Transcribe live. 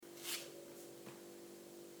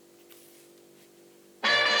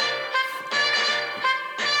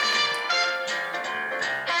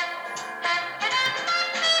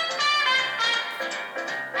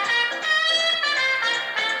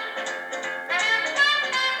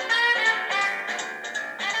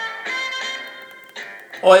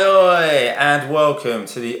Oi oi, and welcome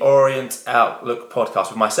to the Orient Outlook podcast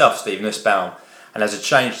with myself, Stephen Nussbaum. And as a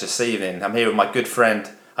change this evening, I'm here with my good friend,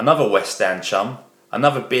 another West End chum,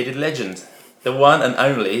 another bearded legend, the one and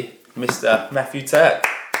only Mr. Matthew Turk.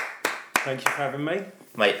 Thank you for having me.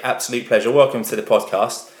 Mate, absolute pleasure. Welcome to the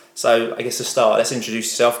podcast. So I guess to start, let's introduce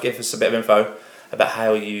yourself, give us a bit of info about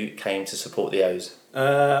how you came to support the O's.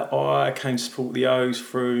 I came to support the O's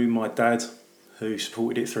through my dad, who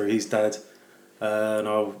supported it through his dad. And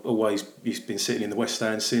I've always been sitting in the West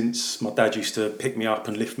Stand since. My dad used to pick me up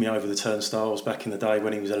and lift me over the turnstiles back in the day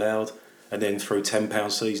when he was allowed, and then through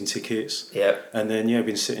 £10 season tickets. Yeah. And then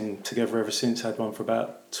been sitting together ever since. Had one for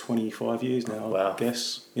about 25 years now. Wow. I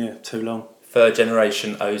guess. Yeah, too long. Third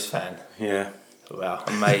generation O's fan. Yeah. Wow,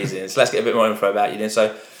 amazing. So let's get a bit more info about you then.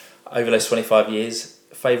 So over those 25 years,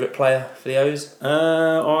 favourite player for the O's?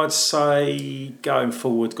 I'd say going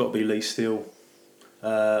forward, got to be Lee Steele.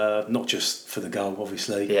 Not just for the goal,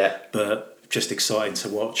 obviously, but just exciting to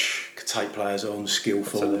watch. Could take players on,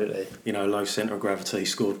 skillful. Absolutely. Low centre of gravity.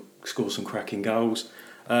 Scored some cracking goals.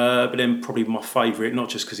 But then probably my favourite, not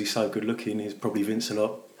just because he's so good looking, is probably Vince a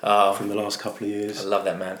lot from the last couple of years. I love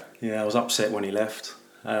that man. Yeah, I was upset when he left.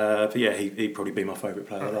 But yeah, he'd probably be my favourite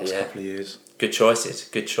player the last couple of years. Good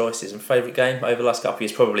choices. And favourite game over the last couple of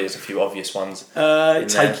years? Probably there's a few obvious ones.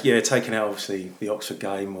 Taking out obviously the Oxford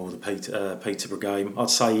game or the Peterborough game.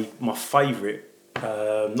 I'd say my favourite,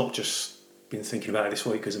 not just been thinking about it this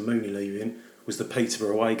week because of Mooney leaving, was the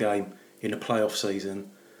Peterborough away game in the playoff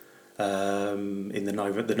season. In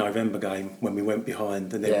the November game when we went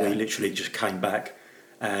behind, and then we literally just came back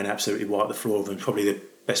and absolutely wiped the floor of them. Probably the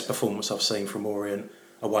best performance I've seen from Orient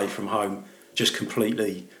away from home. Just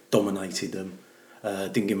completely dominated them.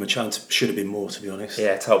 Didn't give them a chance. Should have been more, to be honest.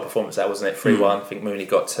 Yeah, total performance that, wasn't it? 3-1. I think Mooney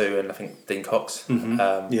got 2, and I think Dean Cox.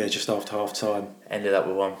 Just after half time. Ended up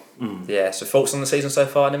with 1. Yeah. So thoughts on the season so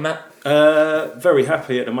far, then, Matt? Very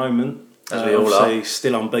happy at the moment. As we all are.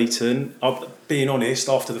 Still unbeaten. Being honest,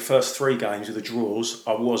 after the first 3 games with the draws,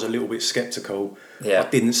 I was a little bit sceptical. Yeah. I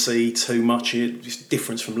didn't see too much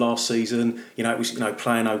difference from last season. It was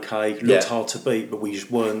playing okay, looked hard to beat, but we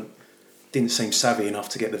just didn't seem savvy enough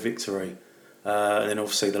to get the victory. And then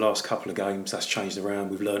obviously the last couple of games that's changed around.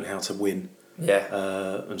 We've learned how to win.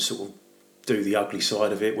 And sort of do the ugly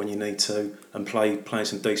side of it when you need to, and playing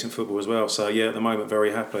some decent football as well. So yeah, at the moment,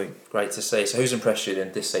 very happy. Great to see. So who's impressed you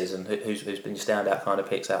then this season? Who's been your standout kind of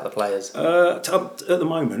picks out of the players? At the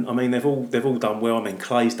moment, I mean they've all done well. I mean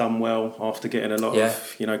Clay's done well after getting a lot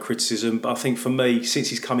of criticism. But I think for me, since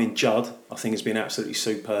he's come in, Judd, I think has been absolutely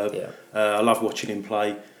superb. I love watching him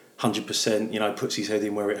play. 100%. Puts his head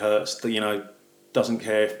in where it hurts. Doesn't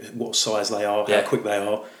care what size they are, how quick they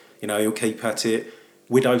are. He'll keep at it.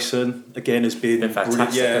 Widowson again has been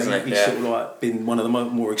fantastic, hasn't he? He's sort of like been one of the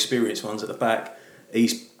more experienced ones at the back.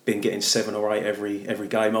 He's been getting 7 or 8 every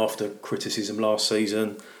game after criticism last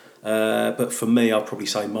season. But for me, I'd probably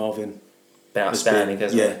say Marvin. Been outstanding,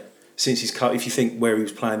 hasn't he? Since he's cut, if you think where he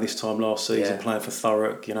was playing this time last season, playing for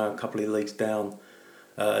Thurrock, a couple of leagues down,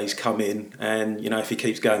 he's come in, and if he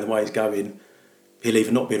keeps going the way he's going, he'll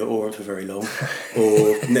either not be at Orient for very long,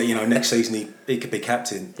 or next season he could be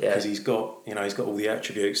captain because he's got all the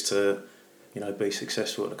attributes to be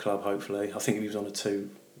successful at the club. Hopefully, I think he was on a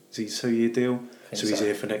 2-year deal, so he's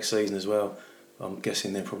here for next season as well. I'm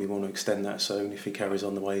guessing they probably want to extend that soon if he carries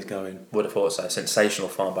on the way he's going. Would have thought so. Sensational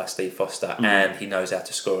find by Steve Foster, and he knows how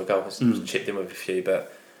to score a goal. He's chipped in with a few,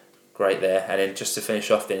 but great there. And then just to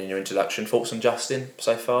finish off, then in your introduction, thoughts on Justin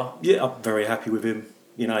so far? Yeah, I'm very happy with him.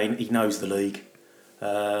 He knows the league.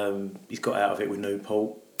 He's got out of it with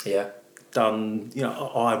Newport. Done.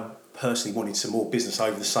 I personally wanted some more business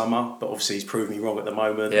over the summer, but obviously he's proved me wrong at the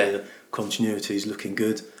moment. The continuity is looking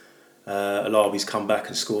good. Alabi's come back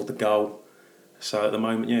and scored the goal. So at the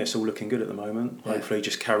moment, it's all looking good at the moment. Hopefully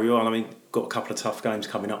just carry on. I mean, got a couple of tough games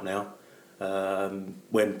coming up now.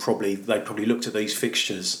 When they probably looked at these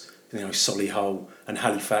fixtures, Solihull and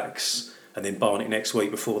Halifax, and then Barnet next week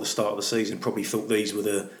before the start of the season, probably thought these were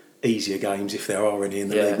the easier games, if there are any in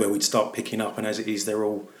the league, where we'd start picking up, and as it is, they're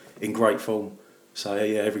all in great form. So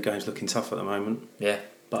every game's looking tough at the moment.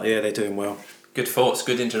 But they're doing well. Good thoughts,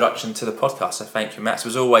 good introduction to the podcast, so thank you, Matt. So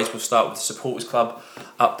as always, we'll start with the Supporters Club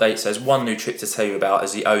updates. There's one new trip to tell you about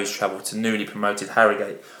as the O's travel to newly promoted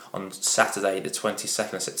Harrogate on Saturday the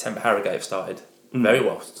 22nd of September. Harrogate have started very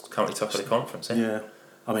well, currently top of the conference.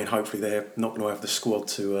 I mean, hopefully they're not going to have the squad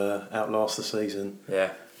to outlast the season.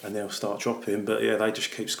 And they'll start dropping, but they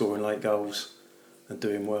just keep scoring late goals and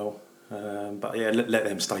doing well. But yeah, let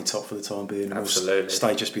them stay top for the time being. Absolutely. We'll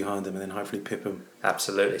stay just behind them and then hopefully pip them.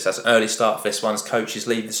 Absolutely. So that's an early start for this one. As coaches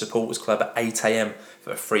leave the supporters club at 8 a.m.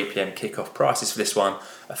 for a 3 p.m. kick-off. Prices for this one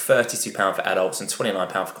are £32 for adults and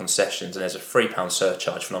 £29 for concessions, and there's a £3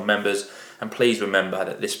 surcharge for non-members. And please remember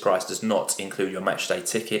that this price does not include your match day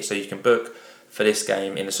ticket, so you can book for this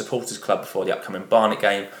game in the supporters club before the upcoming Barnet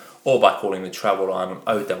game, or by calling the travel line on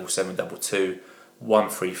 07722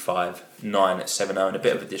 135 970. And a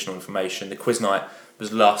bit of additional information: the quiz night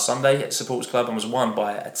was last Sunday at the supporters club and was won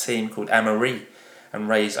by a team called Amarie and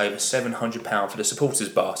raised over £700 for the supporters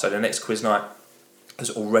bar. So the next quiz night has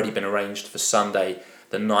already been arranged for Sunday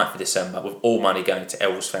the 9th of December, with all money going to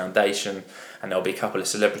Elrose Foundation, and there'll be a couple of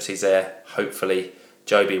celebrities there. Hopefully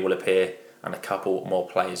Joby will appear, and a couple more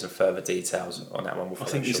players, and further details on that one will follow.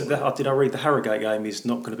 I think did I read the Harrogate game is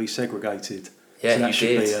not going to be segregated? Yeah, so that you should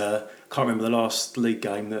did. Be, can't remember the last league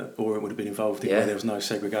game that Orient would have been involved in where there was no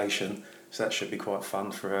segregation. So that should be quite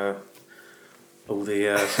fun for all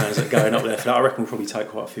the fans that are going up there. For that, I reckon we'll probably take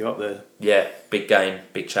quite a few up there. Yeah, big game,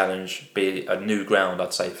 big challenge. Be a new ground,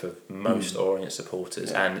 I'd say, for most Orient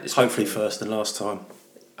supporters, and it's hopefully first and last time.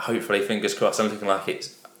 Hopefully, fingers crossed. I'm looking like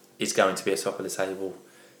it's going to be a top of the table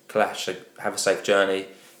clash. So have a safe journey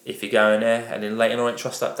if you're going there. And in Leyton Orient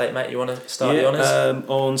Trust update, mate, you want to start the honours?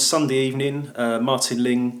 On Sunday evening, Martin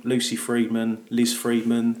Ling, Lucy Friedman, Liz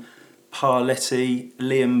Friedman, Parletti,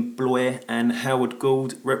 Liam Bloy and Howard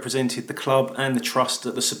Gould represented the club and the trust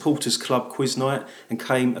at the Supporters Club quiz night and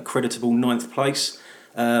came a creditable 9th place.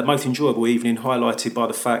 Most enjoyable evening, highlighted by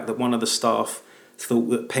the fact that one of the staff thought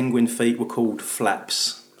that penguin feet were called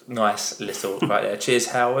flaps. Nice little right there. Cheers,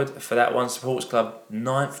 Howard, for that one. Supporters Club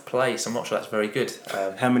 9th place. I'm not sure that's very good.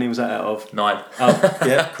 How many was that out of? 9. Oh,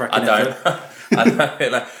 yeah, cracking effort. I don't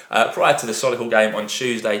know. Prior to the Solihull game on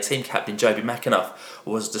Tuesday, team captain Joby McAnuff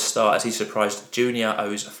was the star as he surprised Junior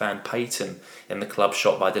O's fan Peyton in the club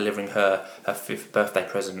shop by delivering her 5th birthday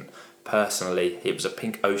present personally. It was a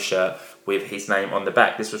pink O shirt with his name on the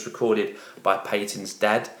back. This was recorded by Peyton's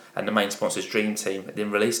dad, and the main sponsor's Dream Team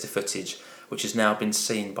then released the footage, which has now been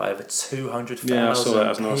seen by over 200,000 people. Yeah, I saw that. It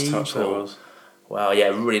was a nice touch, that was. Wow, yeah,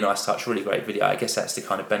 really nice touch, really great video. I guess that's the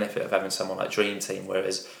kind of benefit of having someone like Dream Team,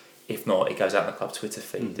 whereas if not, it goes out on the club Twitter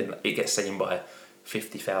feed and it gets seen by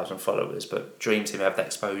 50,000 followers. But Dream Team have that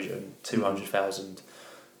exposure, and 200,000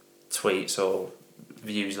 tweets or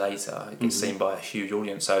views later, it gets seen by a huge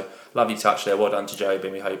audience. So lovely touch there. Well done to Joby,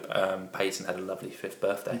 and we hope Peyton had a lovely 5th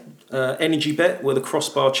birthday. Energy Bet were the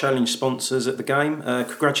Crossbar Challenge sponsors at the game.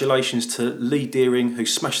 Congratulations to Lee Deering, who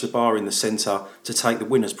smashed the bar in the centre to take the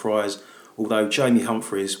winner's prize, although Jamie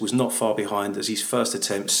Humphreys was not far behind as his first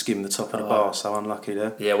attempt skimmed the top of the bar, so unlucky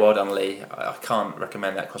there. Yeah, well done, Lee. I can't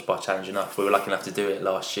recommend that Crossbar Challenge enough. We were lucky enough to do it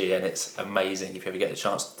last year, and it's amazing if you ever get the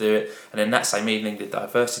chance to do it. And then that same evening, the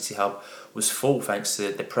Diversity Hub was full thanks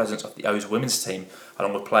to the presence of the O's women's team,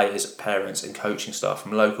 along with players, parents and coaching staff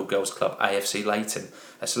from local girls club AFC Leyton,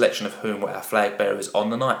 a selection of whom were our flag bearers on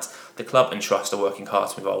the night. The club and trust are working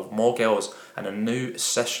hard to involve more girls, and a new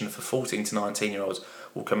session for 14 to 19 year olds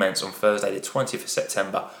will commence on Thursday the 20th of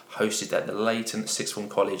September, hosted at the Leyton Sixth Form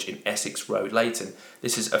College in Essex Road, Leyton.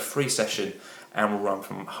 This is a free session and will run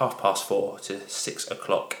from 4:30 to 6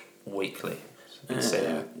 o'clock weekly.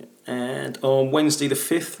 And on Wednesday the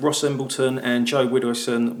 5th, Ross Embleton and Joe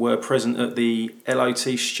Widdowson were present at the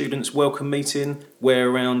LOT Students' Welcome Meeting, where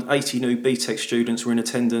around 80 new BTEC students were in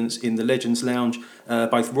attendance in the Legends Lounge.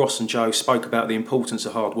 Both Ross and Joe spoke about the importance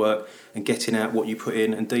of hard work and getting out what you put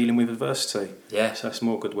in and dealing with adversity. Yeah. So that's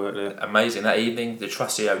more good work there. Amazing. That evening, the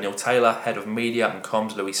trustee O'Neill Taylor, head of media and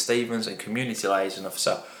comms Louis Stevens, and community liaison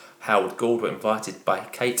officer Howard Gould were invited by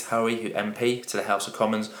Kate Hoey, who MP, to the House of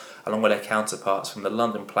Commons, along with their counterparts from the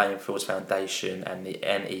London Playing Fields Foundation and the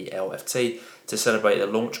NELFT, to celebrate the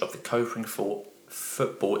launch of the Coping for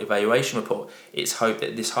Football Evaluation Report. It's hoped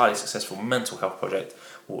that this highly successful mental health project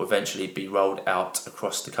will eventually be rolled out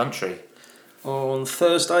across the country. On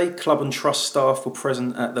Thursday, club and trust staff were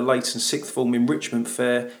present at the Leyton Sixth Form Enrichment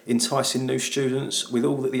Fair, enticing new students with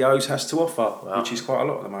all that the O's has to offer, which is quite a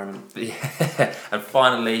lot at the moment. Yeah. And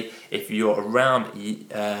finally, if you're around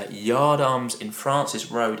Yard Arms in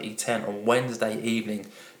Francis Road, E10, on Wednesday evening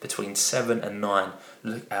between 7 and 9,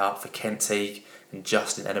 look out for Kent Teague and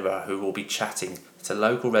Justin Edinburgh, who will be chatting to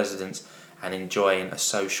local residents and enjoying a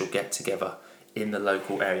social get-together in the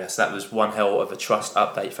local area. So that was one hell of a trust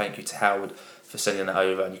update. Thank you to Howard for sending that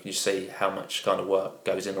over, and you can just see how much kind of work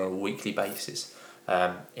goes in on a weekly basis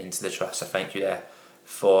into the trust. So thank you there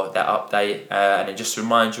for that update. And then just to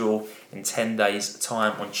remind you all, in 10 days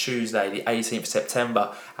time on Tuesday the 18th of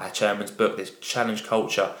September, our chairman's book, This Challenge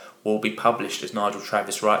Culture, will be published as Nigel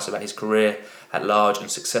Travis writes about his career at large and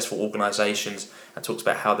successful organisations, and talks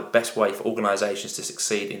about how the best way for organisations to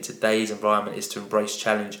succeed in today's environment is to embrace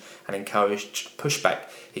challenge and encourage pushback.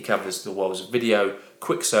 He covers the world's video,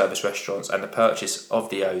 quick service restaurants and the purchase of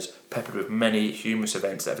the O's, peppered with many humorous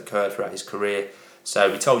events that have occurred throughout his career.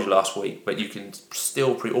 So we told you last week, but you can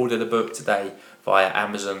still pre-order the book today via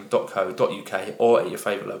amazon.co.uk or at your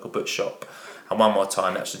favourite local bookshop. And one more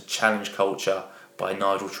time, that's The Challenge Culture by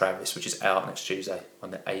Nigel Travis, which is out next Tuesday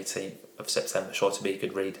on the 18th of September. Sure to be a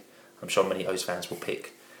good read. I'm sure many O's fans will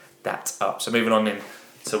pick that up. So moving on in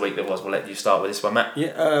to the week that was, we'll let you start with this one, Matt.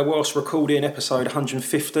 Yeah, whilst recording episode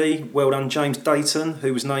 150, well done James Dayton,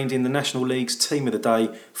 who was named in the National League's Team of the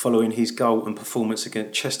Day following his goal and performance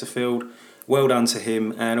against Chesterfield. Well done to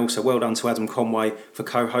him, and also well done to Adam Conway for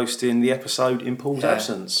co-hosting the episode in Paul's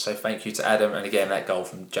absence. So thank you to Adam, and again that goal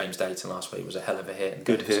from James Dayton last week was a hell of a hit. And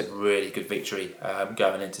good hit. It was a really good victory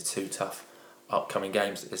going into two tough upcoming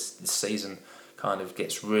games. This season kind of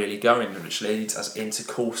gets really going, which leads us into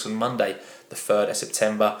course on Monday, the 3rd of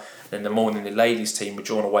September. And in the morning, the ladies' team were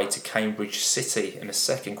drawn away to Cambridge City in the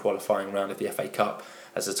second qualifying round of the FA Cup,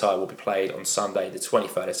 as the tie will be played on Sunday, the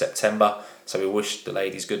 23rd of September. So we wish the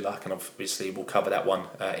ladies good luck, and obviously we'll cover that one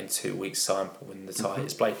in 2 weeks' time when the tie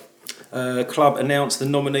is played. Club announced the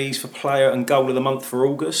nominees for Player and Goal of the Month for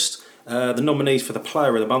August. The nominees for the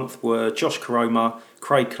Player of the Month were Josh Koroma,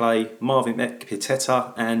 Craig Clay, Marvin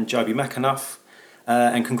Pieteta and Joby McAnuff.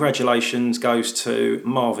 And congratulations goes to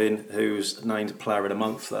Marvin, who's named Player of the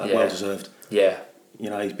Month. Well deserved. Yeah. You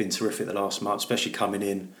know, he's been terrific the last month, especially coming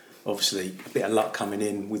in. Obviously, a bit of luck coming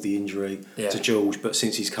in with the injury to George, but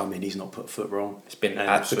since he's come in, he's not put a foot wrong. It's been the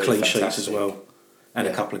absolutely clean fantastic. sheets as well, and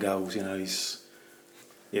a couple of goals. You know,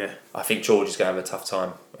 I think George is going to have a tough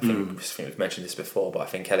time. I think we've mentioned this before, but I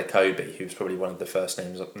think Kobe, who was probably one of the first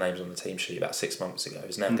names on the team sheet about 6 months ago,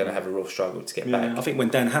 is now going to have a real struggle to get back. I think when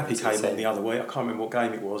Dan Happy came on the other week, I can't remember what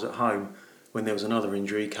game it was at home, when there was another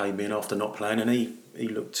injury, he came in after not playing, and he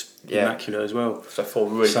looked immaculate as well. So four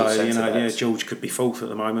really good centre-backs. George could be fourth at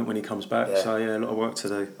the moment when he comes back. Yeah. So a lot of work to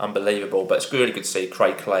do. Unbelievable, but it's really good to see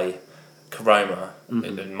Craig Clay, Koroma,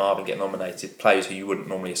 and Marvin get nominated. Players who you wouldn't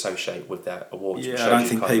normally associate with that award. Yeah, I don't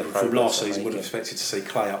think people from last season would have expected to see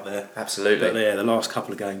Clay up there. Absolutely. But the last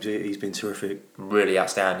couple of games he's been terrific. Really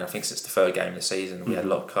outstanding. I think since the third game of the season we had a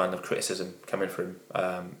lot of kind of criticism coming from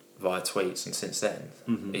via tweets, and since then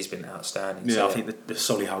he's been outstanding. Yeah, I think the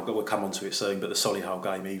Solihull, we'll come on to it soon, but the Solihull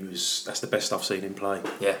game, that's the best I've seen him play.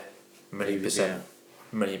 Yeah, million percent.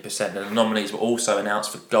 And the nominees were also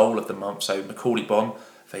announced for Goal of the Month. So Macaulay Bonne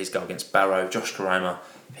for his goal against Barrow, Josh Koroma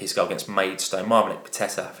for his goal against Maidstone, Marvin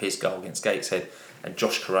Pieteta for his goal against Gateshead, and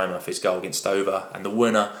Josh Koroma for his goal against Dover. And the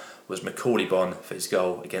winner was Macaulay Bonne for his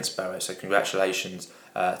goal against Barrow. So congratulations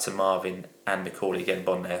to Marvin and Macaulay. Again,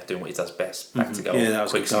 Bonne there doing what he does best, back to goal. Yeah, that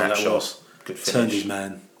was quick good goal, that was. Good finish. Turned his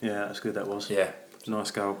man. Yeah, that's good, that was. Yeah.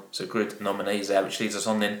 Nice goal. So good nominees there, which leads us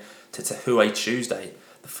on then to Tahué Tuesday,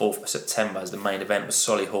 the 4th of September, as the main event was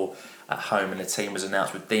Solihull at home, and the team was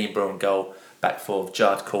announced with Dean Brewer in goal, back four of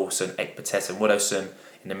Judd Coulson, Ekpatet and Woodowson,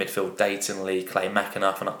 in the midfield Dayton, Lee, Clay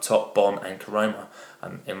McAnuff, and up top Bonne and Koroma,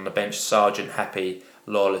 and on the bench Sargent, Happy,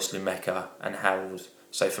 Lawless, Lumeka and Harold.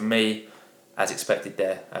 So for me, as expected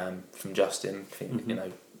there from Justin, I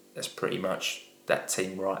think that's pretty much, that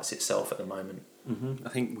team writes itself at the moment. I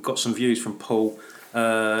think we've got some views from Paul,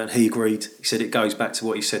 and he agreed. He said it goes back to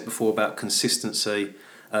what he said before about consistency,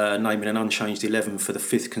 naming an unchanged 11 for the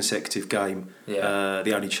 5th consecutive game.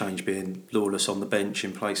 The only change being Lawless on the bench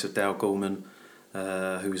in place of Dale Gorman,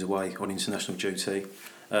 who was away on international duty.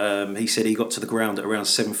 He said he got to the ground at around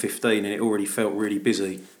 7:15 and it already felt really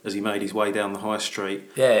busy as he made his way down the high street.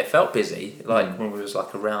 Yeah, it felt busy, when we was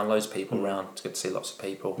around, loads of people around. It's good to see lots of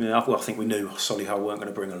people. Yeah, I think we knew Solihull weren't going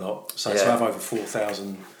to bring a lot. So to have over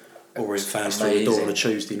 4,000 Orient fans through the door on a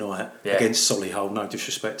Tuesday night against Solihull, no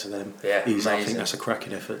disrespect to them. Yeah, I think that's a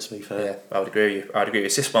cracking effort, to be fair. Yeah, I would agree with you.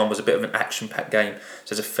 This one was a bit of an action-packed game,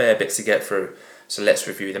 so there's a fair bit to get through. So let's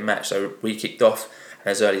review the match. So we kicked off,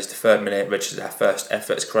 and as early as the 3rd minute, registered our first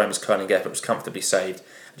effort as Koroma's curling effort was comfortably saved.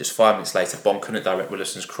 And just 5 minutes later, Bonne couldn't direct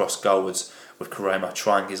Willison's cross goalwards, with Koroma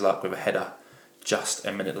trying his luck with a header just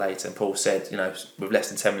a minute later. And Paul said, with less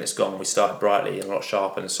than 10 minutes gone, we started brightly and a lot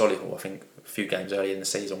sharper than Solihull. I think a few games earlier in the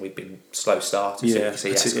season we've been slow starters.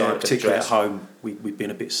 Particularly at home, we've been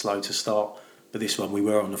a bit slow to start, but this one we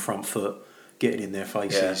were on the front foot, getting in their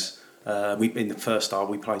faces. In the first half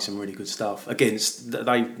we played some really good stuff against.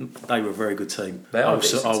 They were a very good team. I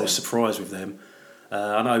was surprised with them.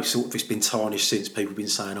 I know it's been tarnished since, people have been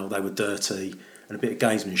saying they were dirty and a bit of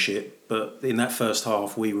gamesmanship, but in that first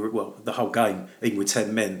half we were, the whole game, even with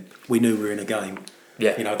 10 men, we knew we were in a game.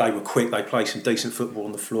 Yeah. You know, they were quick. They played some decent football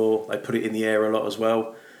on the floor. They put it in the air a lot as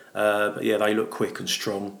well. But yeah, they look quick and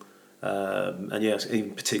strong. And yes,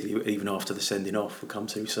 particularly even after the sending off, we'll come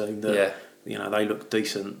to soon. You know, they look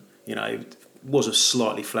decent. You know, it was a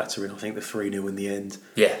slightly flattering, I think, the 3-0 in the end.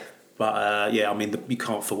 Yeah. But yeah, I mean, you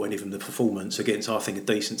can't fault any of them. The performance against, I think, a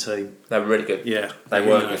decent team. They were really good. Yeah, they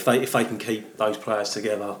were. You know, if they can keep those players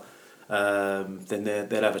together, then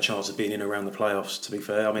they'll have a chance of being in around the playoffs. To be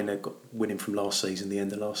fair, I mean, they've got winning from last season. The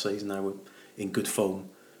end of last season, they were in good form.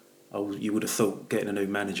 You would have thought getting a new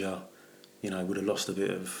manager, you know, would have lost a bit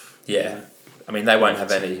of. Yeah. You know, I mean, they won't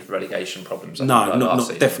have any relegation problems. No,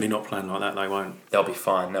 definitely not playing like that. They won't. They'll be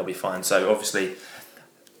fine. So obviously,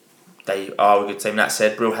 they are a good team. That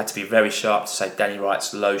said, Brill had to be very sharp to save Danny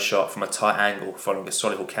Wright's low shot from a tight angle following a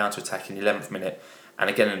Solihull counter-attack in the 11th minute, and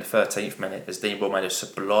again in the 13th minute as Dean Brill made a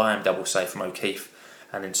sublime double save from O'Keefe,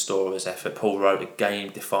 and in Storer's effort, Paul wrote a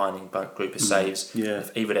game-defining group of saves. Yeah.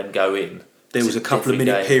 If either of them go in, there was a couple of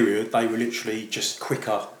minute period they were literally just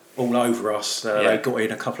quicker all over us. They got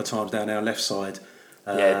in a couple of times down our left side.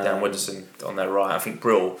 Dan Wooderson on their right. I think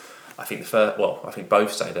Brill. I think I think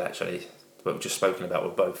both saved actually. What we've just spoken about were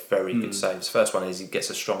both very good saves. First one is he gets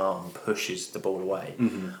a strong arm and pushes the ball away,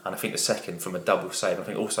 and I think the second from a double save. I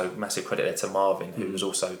think also massive credit there to Marvin, who was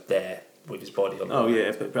also there with his body on.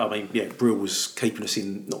 But I mean, yeah, Brill was not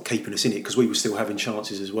keeping us in it because we were still having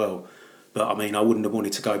chances as well. But I mean, I wouldn't have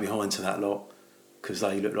wanted to go behind to that lot because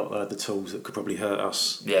they look like they had the tools that could probably hurt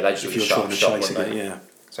us. Yeah, they just if you're trying to chase it. Yeah.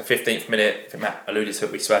 So 15th minute, I think Matt alluded to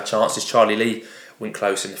it. We still had chances. Charlie Lee went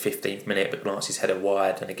close in the 15th minute, but glanced his header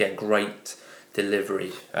wide, and again great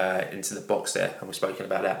delivery into the box there, and we've spoken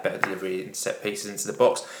about that, better delivery in set pieces into the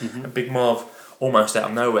box. And Big Marv, almost out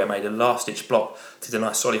of nowhere, made a last-ditch block to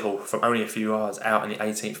deny Solihull from only a few yards out in the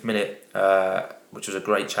 18th minute, which was a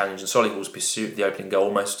great challenge, and Solihull's pursuit of the opening goal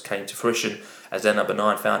almost came to fruition as their number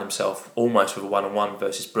 9 found himself almost with a 1-on-1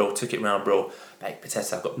 versus Brill, took it round Brill,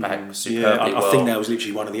 Pateta got back superbly well. I think that was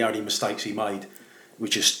literally one of the only mistakes he made. We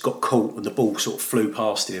just got caught and the ball sort of flew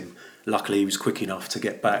past him. Luckily, he was quick enough to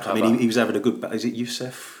get back. I mean, he was having a good battle. Is it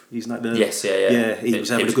Youssef? He's not there. Yes, yeah. Yeah, he was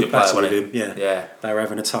having a good battle with him. Yeah. They were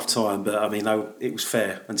having a tough time, but I mean, it was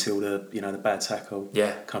fair until the bad tackle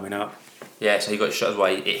coming up. Yeah, so he got shot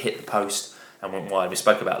away. It hit the post and went wide. We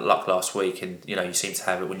spoke about luck last week, and you seem to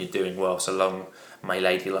have it when you're doing well. So long may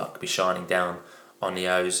Lady Luck be shining down on the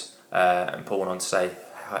O's. And Paul went on to say,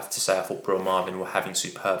 I thought Brill and Marvin were having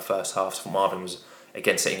superb first halves. I thought Marvin was,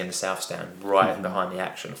 again, sitting in the south stand, right behind the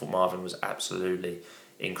action. I thought Marvin was absolutely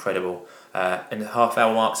incredible. In the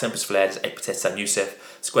half-hour mark, Tempest flared as Ekpeteta and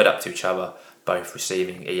Youssef squared up to each other, both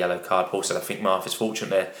receiving a yellow card. Paul said, I think Marv is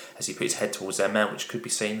fortunate there as he put his head towards their man, which could be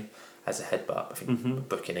seen as a headbutt. I think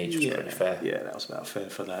booking each was pretty fair. Yeah, that was about fair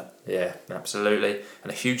for that. Yeah, absolutely.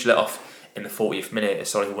 And a huge let-off in the 40th minute as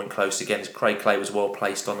Solihull went close again as Craig Clay was well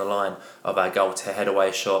placed on the line of our goal to head away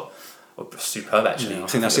a shot. Superb actually. Yeah, I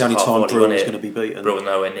think that's the only time Brill was going to be beaten. Brill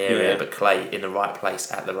nowhere near it, but Clay in the right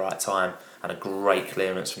place at the right time, and a great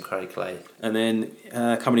clearance from Craig Clay. And then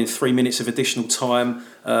coming in 3 minutes of additional time,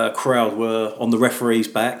 crowd were on the referee's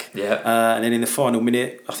back. Yeah. And then in the final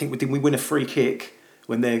minute, I think we win a free kick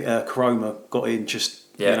when Karoma got in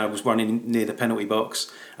was running near the penalty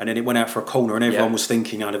box, and then it went out for a corner, and everyone was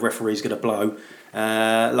thinking, the referee's going to blow.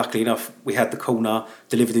 Luckily enough, we had the corner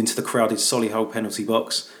delivered into the crowded Solihull penalty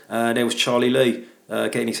box. There was Charlie Lee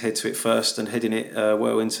getting his head to it first and heading it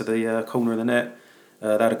well into the corner of the net. They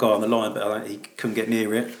had a guy on the line, but he couldn't get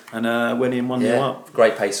near it, and went in 1-0 up.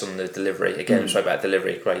 Great pace on the delivery. Again, we spoke about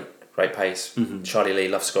delivery. Great pace. Charlie Lee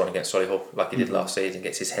loves scoring against Solihull, like he did last season.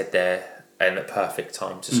 Gets his head there and a perfect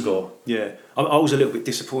time to score. Yeah, I was a little bit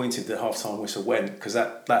disappointed that half-time whistle went, because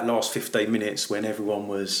that last 15 minutes when everyone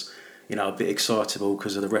was a bit excitable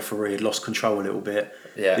because of the referee had lost control a little bit.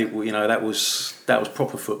 Yeah, that was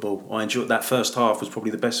proper football. I enjoyed that first half. Was probably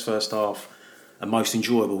the best first half and most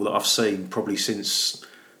enjoyable that I've seen probably since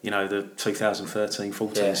the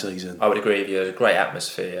 2013-14 season. I would agree with you. It was a great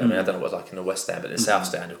atmosphere. I mean, I don't know what it was like in the West Stand, but in the South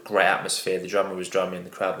Stand, a great atmosphere. The drummer was drumming, the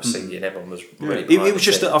crowd was singing, everyone was really. It was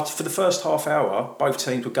just that for the first half hour, both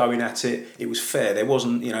teams were going at it. It was fair. There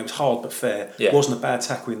wasn't, it was hard but fair. Yeah. It wasn't a bad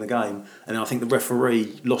tackle in the game, and I think the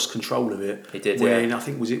referee lost control of it. He did. I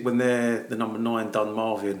think was it when the number 9 done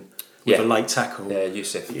Marvin with a late tackle. Yeah,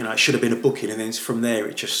 Youssef. It should have been a booking, and then from there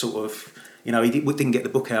it just sort of, he didn't get the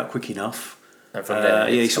book out quick enough. And from there,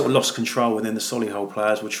 he sort of lost control, and then the Solihull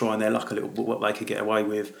players were trying their luck a little bit, what they could get away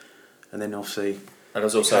with, and then obviously there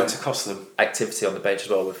was also to cost them activity on the bench as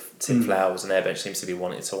well with Tim Flowers, and their bench seems to be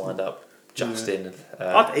wanting to wind up Justin.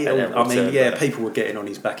 People were getting on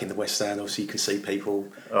his back in the West Stand. Obviously, you can see people,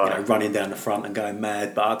 running down the front and going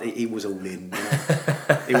mad. But it was all in.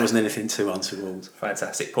 It wasn't anything too untoward.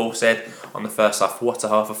 Fantastic. Paul said on the first half, what a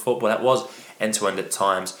half of football that was. End to end at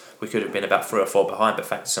times. We could have been about 3 or 4 behind, but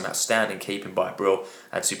thanks to some outstanding keeping by Brill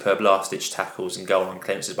and superb last-ditch tackles and goal on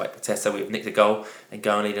clearances by Patesta, we've nicked a goal and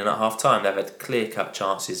going leading at half-time. They've had clear-cut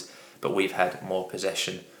chances, but we've had more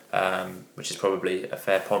possession, which is probably a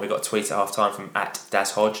fair point. We got a tweet at half-time from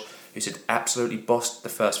 @DazHodge, who said, absolutely bossed the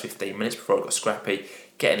first 15 minutes before it got scrappy.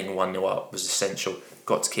 Getting 1-0 up was essential.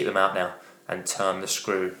 Got to keep them out now and turn the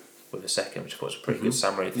screw with a second, which I thought was a pretty good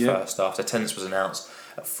summary of the first half. So attendance was announced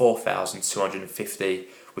at 4,250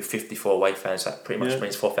 with 54 away fans. That pretty much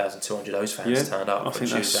means 4,200 of those fans turned up. I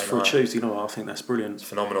think that's for a Tuesday night. I think that's brilliant. It's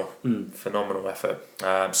phenomenal. Phenomenal effort.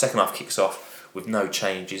 Second half kicks off with no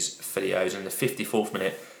changes for the O's. In the 54th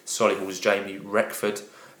minute, Solihull's Jamie Reckford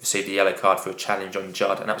received a yellow card for a challenge on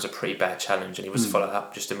Judd, and that was a pretty bad challenge, and he was followed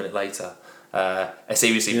up just a minute later. As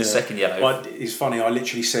he received the second yellow. Well, it's funny, I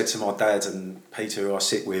literally said to my dad and Peter, who I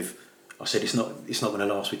sit with, I said it's not going to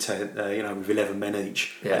last with 10, with 11 men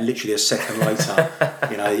each. Yeah. And literally a second later,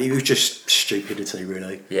 it was just stupidity,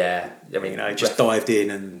 really. Yeah, I mean, he just dived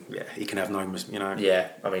in, and he can have no, Yeah,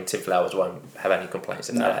 I mean, Tim Flowers won't have any complaints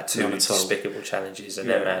about that. 2 despicable challenges, and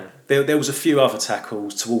then man. There was a few other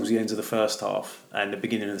tackles towards the end of the first half and the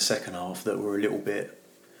beginning of the second half that were a little bit,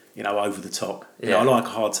 over the top. I like a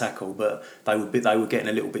hard tackle, but they were getting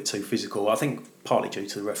a little bit too physical. I think partly due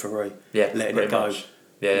to the referee letting it go. Much.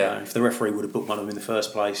 Yeah. If the referee would have booked one of them in the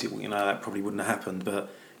first place, that probably wouldn't have happened. But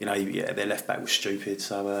their left back was stupid.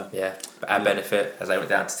 So but our benefit as they went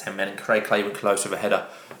down to 10 men, and Craig Clay went close with a header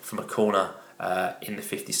from a corner in the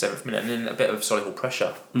 57th minute, and then a bit of Solihull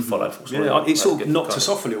pressure followed. It sort of knocked us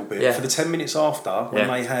off a little bit. For the 10 minutes after, when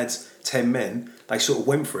they had 10 men, they sort of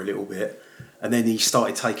went for a little bit. And then he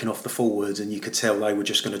started taking off the forwards, and you could tell they were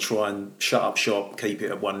just going to try and shut up shop, keep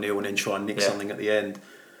it at 1-0, and then try and nick something at the end.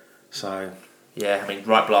 So. Yeah, I mean,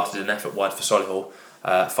 Wright blasted an effort wide for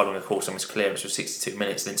Solihull, following a course on his clearance for 62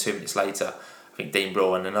 minutes. Then 2 minutes later, I think Dean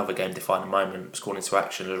Brill, in another game-defining moment, was called into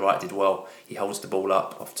action as Wright did well. He holds the ball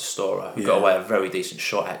up off to Storer, who got away a very decent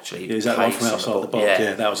shot, actually. Is that one from outside the box?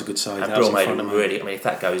 Yeah, that was a good save. And Brill made it really... I mean, if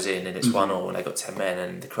that goes in and it's 1-1 and they've got 10 men,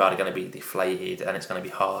 and the crowd are going to be deflated, and it's going to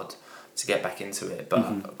be hard to get back into it, but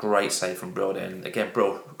a great save from Brill. And again,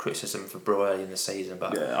 Brill, criticism for Brill early in the season,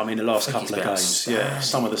 but the last couple of games,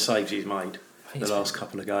 some of the saves he's made the last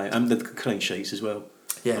couple of games, and the clean sheets as well.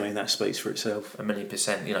 Yeah, I mean, that speaks for itself.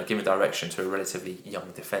 1,000,000%. Giving direction to a relatively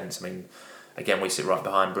young defence. I mean, again, we sit right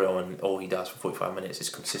behind Brill, and all he does for 45 minutes is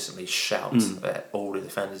consistently shout at all the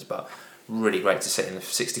defenders. But really great to see in the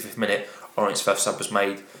 65th minute, Orient's first sub was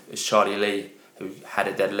made as Charlie Lee, who had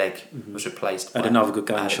a dead leg, was replaced. Had another good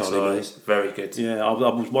game, Charlie Lee. Very good. Yeah, I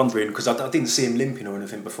was wondering, because I didn't see him limping or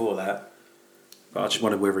anything before that. But I just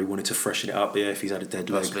wondered whether he wanted to freshen it up, if he's had a dead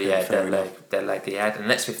leg. Possibly, dead leg he had. And the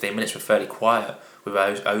next 15 minutes were fairly quiet, with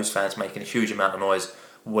O's fans making a huge amount of noise,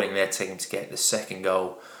 wanting their team to get the second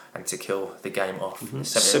goal and to kill the game off.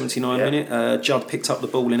 79 minute, Judd picked up the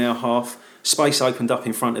ball in our half. Space opened up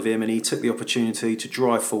in front of him, and he took the opportunity to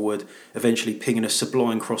drive forward, eventually pinging a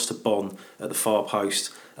sublime cross to Bon at the far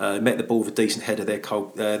post. Met the ball with a decent header. Their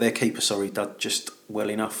keeper, did just well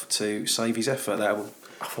enough to save his effort.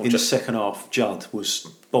 The second half, Judd was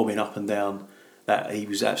bombing up and down. That he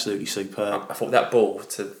was absolutely superb. I thought that ball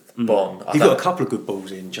to Bon. He got a couple of good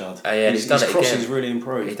balls in, Judd. He's done it again. His crossing's really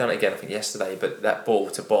improved. He's done it again, I think, yesterday. But that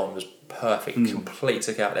ball to Bon was perfect. Completely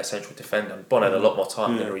took out their central defender. Bon had a lot more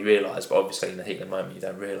time than we realised, but obviously in the heat of the moment you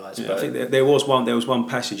don't realise. I think there was one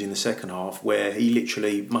passage in the second half where he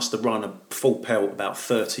literally must have run a full pelt about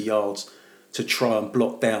 30 yards to try and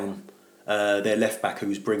block down their left back who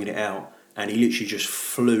was bringing it out. And he literally just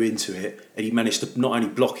flew into it, and he managed to not only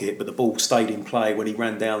block it, but the ball stayed in play when he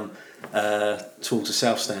ran down towards the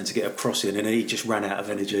south stand to get a cross in, and then he just ran out of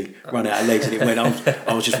energy, ran out of legs, and it went.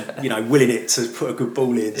 I was just willing it to put a good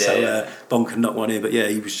ball in, Bon could knock one in. But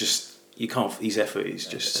he was just, you can't. His effort is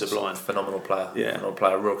just sublime. Phenomenal player. Phenomenal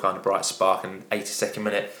player. A real kind of bright spark. And 82nd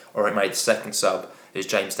minute, Orient made the second sub. As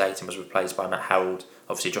James Dayton was replaced by Matt Harold.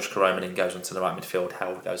 Obviously, Josh Karomanin goes onto the right midfield.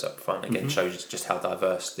 Harold goes up front. Again, shows just how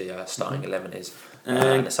diverse the starting 11 is.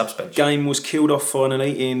 And the subs bench. Game was killed off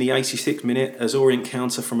finally in the 86th minute as Orient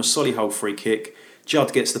counter from a Solihull free kick.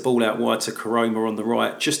 Judd gets the ball out wide to Karoma on the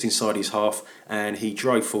right, just inside his half, and he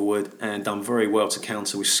drove forward and done very well to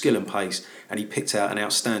counter with skill and pace. And he picked out an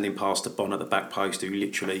outstanding pass to Bon at the back post, who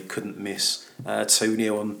literally couldn't miss.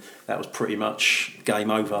 2-0, and that was pretty much game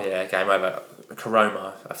over. Yeah, game over.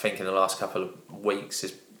 Karoma, I think in the last couple of weeks,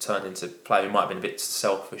 has turned into a player who might have been a bit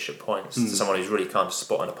selfish at points to someone who's really kind of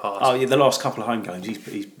spot on a pass. Oh yeah, the last couple of home games,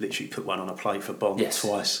 he's literally put one on a plate for Bond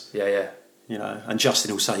twice. Yeah. You know, and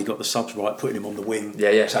Justin will say he got the subs right, putting him on the wing.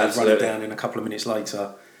 Yeah, so he's running down in a couple of minutes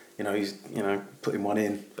later. You know, he's putting one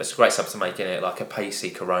in. But it's a great sub to make, innit? Like a pacey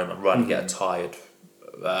Corona running, get a tired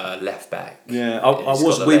left back. Yeah,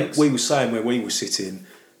 we were saying where we were sitting,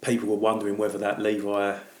 people were wondering whether that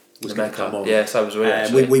Levi was going to come on. Yeah, so was we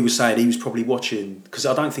actually. We were saying he was probably watching, because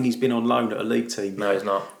I don't think he's been on loan at a league team. No, he's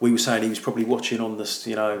not. We were saying he was probably watching on the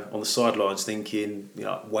sidelines, thinking,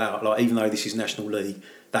 wow, like even though this is National League,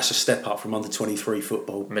 that's a step up from under 23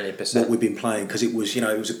 football. 1,000,000%. What we've been playing, because it was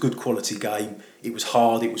a good quality game. It was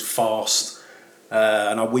hard, it was fast,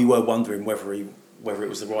 and we were wondering whether it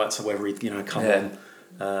was the right to whether he'd come on.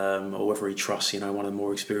 Or whether he trusts, one of the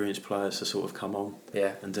more experienced players to sort of come on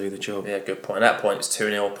and do the job. Yeah, good point. At that point, it's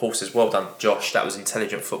 2-0. Paul says, well done, Josh. That was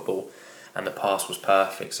intelligent football, and the pass was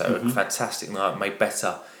perfect. So a fantastic night, made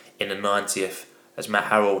better in the 90th, as Matt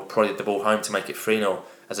Harrold prodded the ball home to make it 3-0,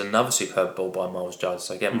 as another superb ball by Miles Judd.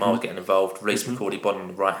 So again, Miles getting involved. Rhys McCauley bottom on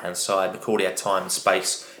the right-hand side. McCauley had time and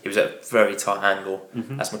space. He was at a very tight angle.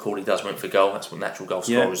 As McCauley does, went for goal. That's what natural goal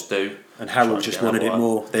scorers do. And Harrold just wanted it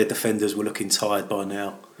more. Their defenders were looking tired by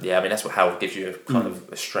now. Yeah, I mean, that's what Harrold gives you, a kind of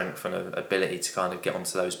a strength and an ability to kind of get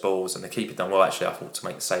onto those balls. And the keeper done well, actually, I thought, to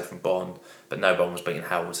make the save from Bond. But no Bond was beating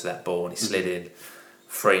Harrold to that ball, and he slid in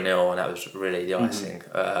 3-0, and that was really the icing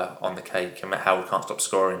on the cake. And Matt Harrold can't stop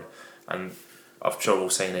scoring. And I'm sure we've all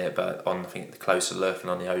seen it, but I think the closer look and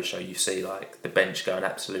on the O show, you see like the bench going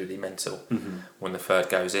absolutely mental when the third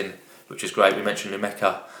goes in, which is great. We mentioned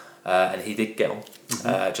Lumeka, and he did get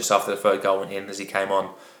on just after the third goal went in, as he came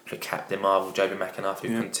on for Captain Marvel, Joby McAnuff,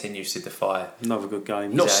 who continues to defy. Another good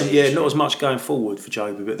game. Not as much going forward for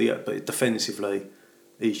Joby, but defensively,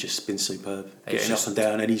 he's just been superb, getting up and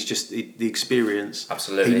down, and he's just the experience.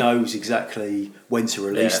 Absolutely, he knows exactly when to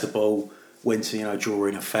release the ball, when to draw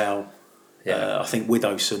in a foul. Yeah, I think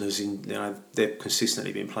Widowson has they've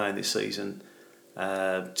consistently been playing this season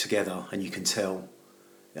together, and you can tell.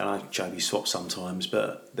 Joby swaps sometimes,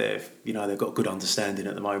 but they've got good understanding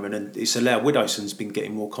at the moment, and it's allowed. Widowson's been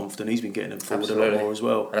getting more confident. He's been getting them forward a lot more as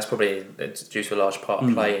well. And that's probably due to a large part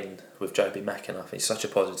of playing with Joby McAnuff. He's such a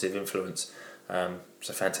positive influence. It's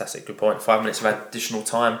a fantastic, good point. 5 minutes of additional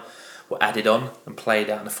time were added on and played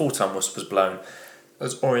out, and the full-time whistle was blown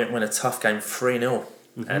as Orient win a tough game 3-0.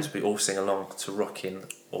 And we all sing along to Rockin'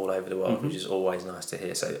 all over the world, which is always nice to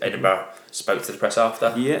hear. So Edinburgh spoke to the press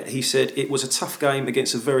after. Yeah, he said, it was a tough game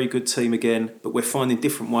against a very good team again, but we're finding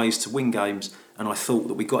different ways to win games, and I thought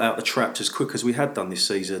that we got out the traps as quick as we had done this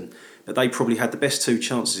season. But they probably had the best 2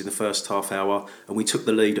 chances in the first half hour, and we took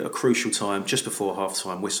the lead at a crucial time just before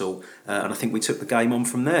half-time whistle, and I think we took the game on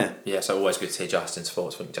from there. Yeah, so always good to hear Justin's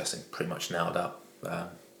thoughts. I think Justin pretty much nailed up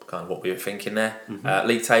kind of what we were thinking there.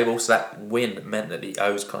 League table, so that win meant that the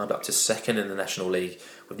O's climbed up to second in the National League,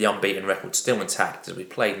 with the unbeaten record still intact, as we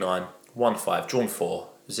played 9, won 5, drawn 4,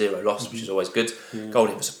 0 lost, which is always good. Goal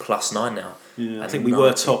difference a +9 now. Yeah, I think we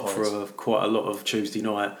were top for quite a lot of Tuesday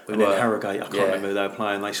night. Then Harrogate, I can't remember who they were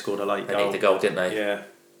playing, they scored a late goal. They needed the goal, didn't they? Yeah.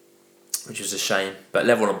 Which was a shame, but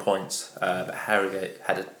level on points. But Harrogate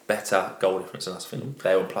had a better goal difference than us. I think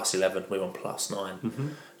they were on +11, we were on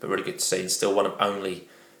 +9. But really good to see. Still one of only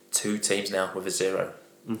 2 teams now with a 0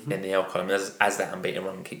 in the L column. As that unbeaten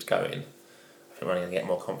run keeps going, I think we're only going to get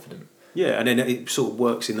more confident. Yeah, and then it sort of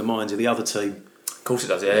works in the minds of the other team. Of course it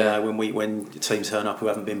does, yeah. When teams turn up who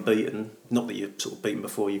haven't been beaten, not that you're sort of beaten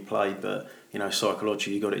before you played, but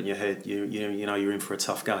psychologically you got it in your head. You know you're in for a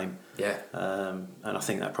tough game. Yeah. And I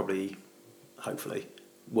think that probably, hopefully,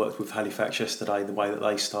 worked with Halifax yesterday, the way that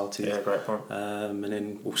they started. Yeah, great point. And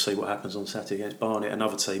then we'll see what happens on Saturday against Barnet,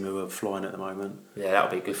 another team who are flying at the moment. Yeah,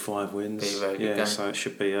 that'll be good. 5 wins. Be a very good game. So it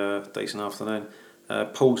should be a decent afternoon.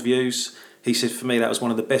 Paul's views. He said, for me, that was one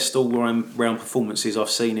of the best all-round performances I've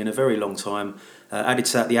seen in a very long time. Added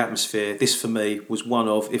to that, the atmosphere. This, for me, was one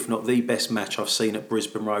of, if not the best match I've seen at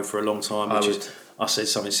Brisbane Road for a long time. I said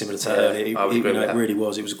something similar to that earlier. It really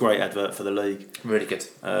was. It was a great advert for the league. Really good.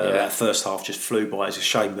 That first half just flew by. It's a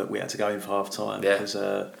shame that we had to go in for half time. Yeah, because,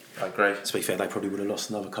 I agree. To be fair, they probably would have lost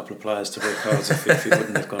another couple of players to red cards if it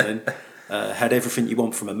wouldn't have gone in. Had everything you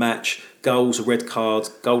want from a match. Goals, a red card,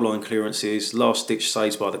 goal line clearances, last ditch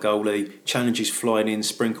saves by the goalie, challenges flying in,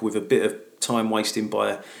 sprinkled with a bit of time wasting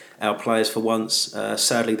by our players for once.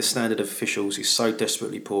 Sadly, the standard of officials is so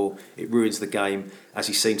desperately poor, it ruins the game, as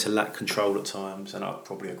he seemed to lack control at times, and I'd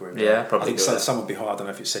probably agree with that. Yeah, probably. I think someone would be hard. I don't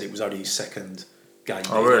know if it said it was only his second game that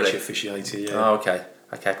he actually officiated. Yeah. Oh, okay.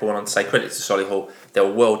 Paul went on to say, credit to Solihull. They're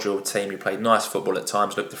a well-drilled team who played nice football at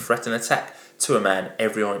times, looked to threaten attack To a man,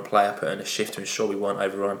 every Orient player put in a shift to ensure we weren't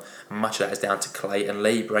overrun, and much of that is down to Clay and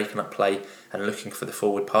Lee breaking up play and looking for the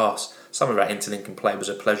forward pass. Some of our interlinking play was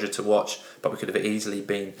a pleasure to watch, but we could have easily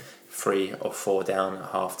been 3 or 4 down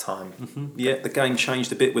at half time. Mm-hmm. Yeah, the game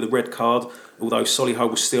changed a bit with a red card, although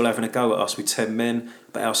Solihull was still having a go at us with 10 men,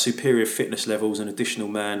 but our superior fitness levels and additional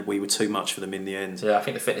man, we were too much for them in the end. Yeah, I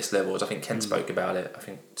think the fitness levels, I think Ken spoke about it, I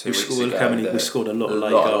think 2 weeks ago. We scored a lot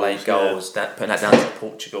of late goals. Yeah. Putting that down to the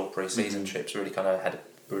Portugal pre-season trips really kind of had a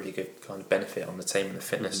really good kind of benefit on the team and the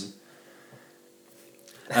fitness.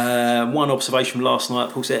 One observation from last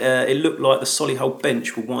night, Paul said, it looked like the Solihull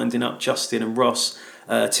bench were winding up Justin and Ross.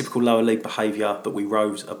 Typical lower league behaviour, but we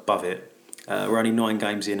rose above it. We're only 9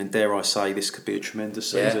 games in, and dare I say, this could be a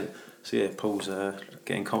tremendous season. So yeah, Paul's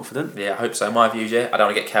getting confident. Yeah, I hope so. My views, I don't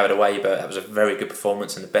want to get carried away, but that was a very good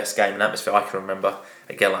performance and the best game and atmosphere I can remember.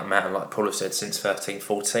 Again, like Matt and like Paul have said, since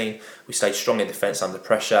 13-14, we stayed strong in defence under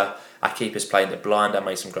pressure. Our keepers played in the blind and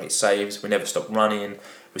made some great saves. We never stopped running.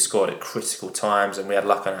 We scored at critical times and we had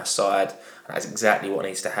luck on our side. And that's exactly what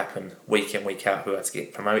needs to happen week in, week out. Who had to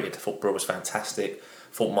get promoted. I thought Brill was fantastic.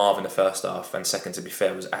 I thought Marv in the first half and second, to be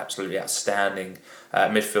fair, was absolutely outstanding.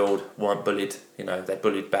 Midfield weren't bullied. They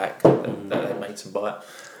bullied back. They made some bite.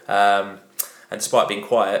 And despite being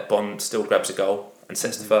quiet, Bond still grabs a goal and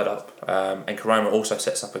sets the third up. And Corona also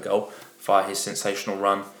sets up a goal via his sensational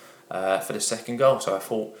run for the second goal. So I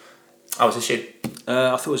thought, I was issue.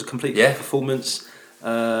 I thought it was a complete performance.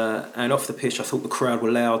 And off the pitch, I thought the crowd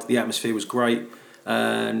were loud. The atmosphere was great.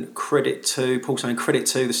 And credit to Paul saying credit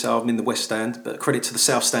to the South, I'm in the West Stand, but credit to the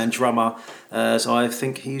South Stand drummer, as I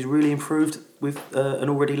think he's really improved with an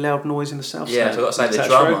already loud noise in the South Stand. Yeah, so I've got to say the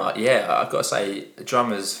drummer. True? Yeah, I've got to say the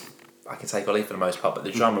drummers. I can take or leave for the most part, but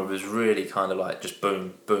the drummer was really kind of like just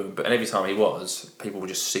boom, boom. But and every time he was, people were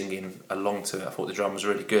just singing along to it. I thought the drum was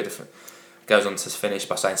really good. If it goes on to finish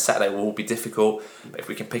by saying Saturday will be difficult, but if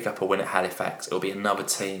we can pick up a win at Halifax, it'll be another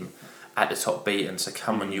team at the top beaten. So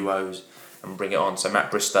come on, you O's, and bring it on. So Matt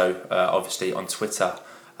Bristow, obviously on Twitter,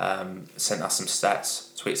 sent us some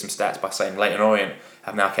stats, tweeted some stats by saying Leyton Orient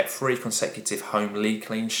have now kept 3 consecutive home league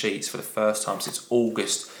clean sheets for the first time since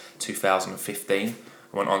August 2015.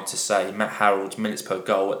 I went on to say Matt Harrold's minutes per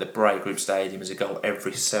goal at the Bray Group Stadium is a goal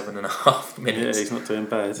every 7.5 minutes. Yeah, he's not doing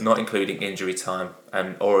bad. Not including injury time.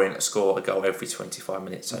 And Orient score a goal every 25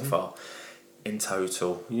 minutes so far in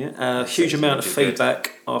total. Yeah, huge amount of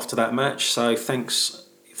feedback after that match. So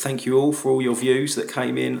thank you all for all your views that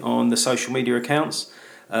came in on the social media accounts.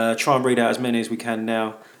 Try and read out as many as we can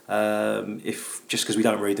now. If just because we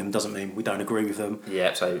don't read them doesn't mean we don't agree with them.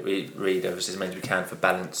 Yeah, so we read obviously as many as we can for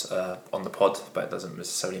balance on the pod, but it doesn't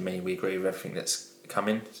necessarily mean we agree with everything that's come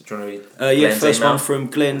in. So do you want to read? First one from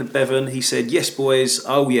Glenn Bevan. He said, "Yes, boys.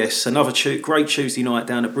 Oh yes, another great Tuesday night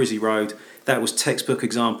down at Brizzy Road. That was textbook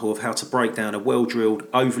example of how to break down a well-drilled,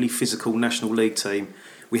 overly physical National League team.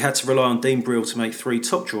 We had to rely on Dean Brill to make 3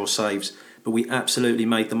 top draw saves, but we absolutely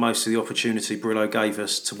made the most of the opportunity Brillo gave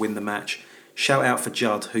us to win the match. Shout out for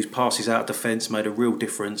Judd, whose passes out of defence made a real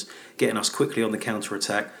difference, getting us quickly on the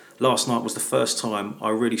counter-attack. Last night was the first time I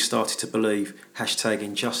really started to believe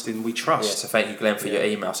 #in Justin we trust." Yeah, so thank you, Glenn, for your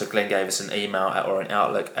email. So Glenn gave us an email at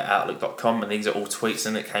orientoutlook@outlook.com, and these are all tweets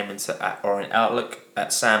and it came into at Orient Outlook at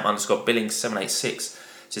Sam_Billings786.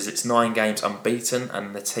 Says it's 9 games unbeaten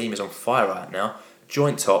and the team is on fire right now.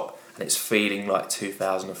 Joint top, and it's feeling like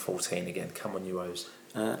 2014 again. Come on, you O's.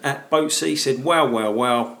 At Boatsy said,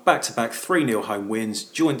 wow, back-to-back 3-0 home wins,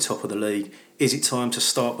 joint top of the league. Is it time to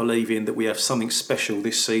start believing that we have something special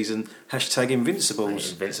this season?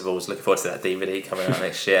 #Invincibles. Invincibles, looking forward to that DVD coming out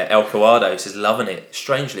next year. El Cuado says, loving it.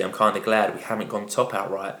 Strangely, I'm kind of glad we haven't gone top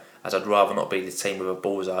outright, as I'd rather not be the team with a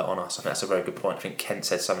bullseye on us. I think that's a very good point. I think Kent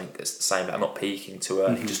said something that's the same about not peaking too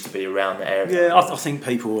early, just to be around the area. Yeah, I think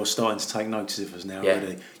people are starting to take notice of us now,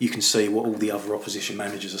 really. You can see what all the other opposition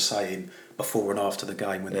managers are saying before and after the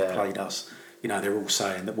game when they played us. They're all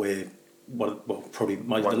saying that we're, probably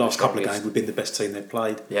the last couple of games we've been the best team they've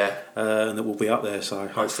played. Yeah. And that we'll be up there, so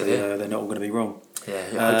hopefully they're not all going to be wrong. Yeah,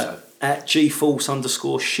 I hope so. At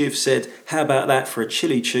 @GFalse_Shiv said, how about that for a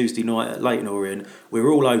chilly Tuesday night at Leyton Orient? We were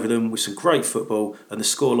all over them with some great football and the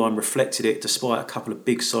scoreline reflected it despite a couple of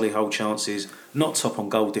big Solihull chances. Not top on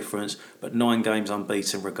goal difference, but 9 games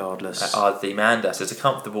unbeaten regardless. RD Manda says, a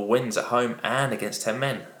comfortable wins at home and against 10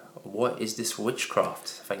 men. What is this witchcraft?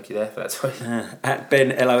 Thank you there for that tweet. At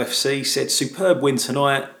Ben LOFC said, superb win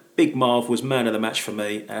tonight. Big Marv was man of the match for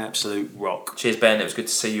me, an absolute rock. Cheers, Ben. It was good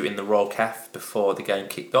to see you in the Royal Calf before the game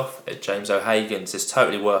kicked off. James O'Hagan says,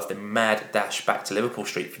 totally worth the mad dash back to Liverpool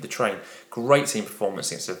Street for the train. Great team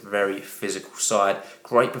performance against a very physical side.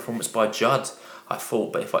 Great performance by Judd. I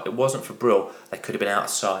thought, but if it wasn't for Brill, they could have been out of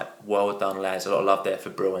sight. Well done, lads. A lot of love there for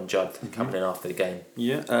Brill and Judd coming in after the game.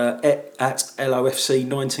 Yeah, at LOFC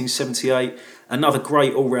 1978, another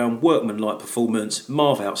great all-round workman-like performance.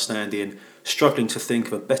 Marv outstanding, struggling to think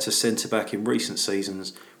of a better centre-back in recent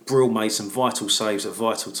seasons. Brill made some vital saves at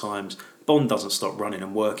vital times. Bond doesn't stop running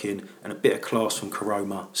and working, and a bit of class from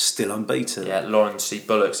Karoma, still unbeaten. Yeah, Lawrence C.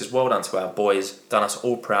 Bullock says, well done to our boys, done us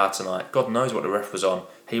all proud tonight. God knows what the ref was on.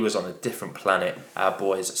 He was on a different planet. Our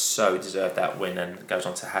boys so deserved that win, and goes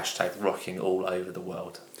on to hashtag rocking all over the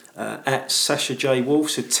world. At Sasha J.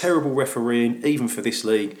 Wolf said, terrible refereeing, even for this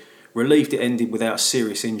league. Relieved it ended without a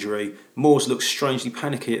serious injury. Moores looked strangely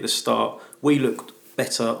panicky at the start. We looked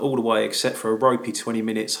better all the way except for a ropey 20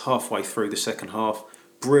 minutes halfway through the second half.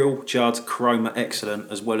 Brill, Judd, Karoma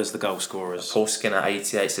excellent, as well as the goal scorers. Paul Skinner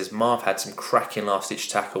 88 says, Marv had some cracking last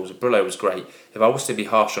ditch tackles. Brillo was great. If I was to be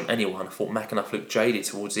harsh on anyone, I thought McAnuff looked jaded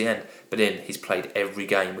towards the end, but then he's played every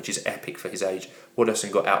game, which is epic for his age.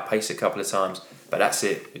 Woodison got outpaced a couple of times, but that's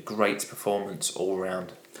it. A great performance all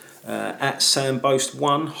round. At Sam Boast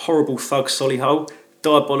 1, horrible thug Solihull.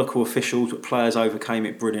 Diabolical officials, but players overcame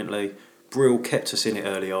it brilliantly. Brill kept us in it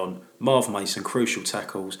early on. Marv made some crucial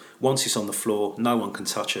tackles. Once it's on the floor, no one can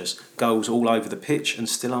touch us. Goals all over the pitch and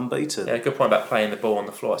still unbeaten. Yeah, good point about playing the ball on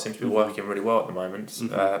the floor. It seems to be working really well at the moment.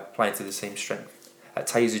 Playing to the team's strength.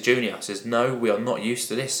 Taser Jr. says, no, we are not used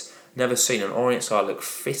to this. Never seen an Orient side look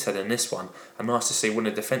fitter than this one. And nice to see when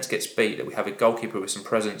the defence gets beat that we have a goalkeeper with some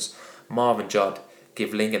presence. Marv and Judd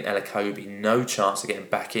give Ling and Elakobi no chance of getting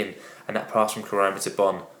back in. And that pass from Karoma to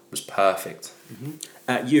Bond was perfect.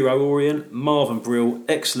 At Euro Orient, Marv and Brill,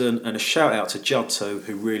 excellent, and a shout out to Judd too,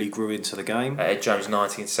 who really grew into the game. Ed Jones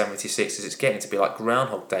 1976 says, it's getting to be like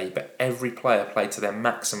Groundhog Day, but every player played to their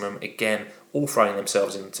maximum again, all throwing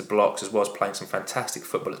themselves into blocks as well as playing some fantastic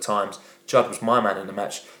football at times. Judd was my man in the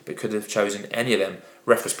match, but could have chosen any of them.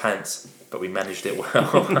 Ref was pants, but we managed it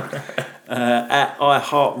well. At I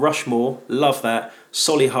Heart Rushmore, love that.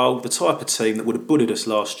 Solihull, the type of team that would have bullied us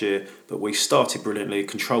last year, but we started brilliantly,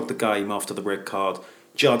 controlled the game after the red card.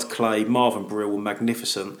 Judd, Clay, Marvin Brill were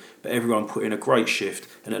magnificent, but everyone put in a great shift,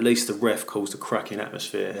 and at least the ref caused a cracking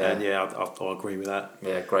atmosphere. Yeah. And I agree with that.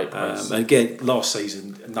 Yeah, great points. And again, last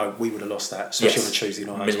season, no, we would have lost that, especially on a Tuesday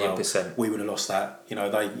night as well. %. We would have lost that. You know,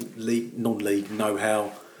 non-league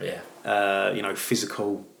know-how. Yeah.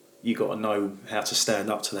 Physical. You got to know how to stand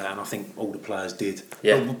up to that, and I think all the players did.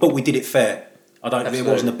 Yeah. But we did it fair. Absolutely.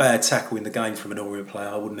 There wasn't a bad tackle in the game from an Orient player.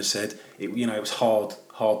 I wouldn't have said it. You know, it was hard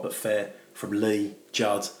but fair from Lee,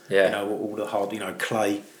 Judd. Yeah. You know, all the hard. You know,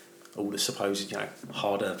 Clay, all the supposed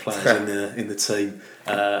harder players in the team,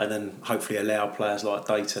 and then hopefully allow players like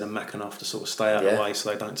Dayton and McAnuff to sort of stay out of the way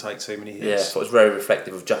so they don't take too many hits. Yeah, I thought it was very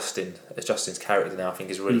reflective of Justin. Justin's character now, I think,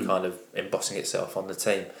 is really kind of embossing itself on the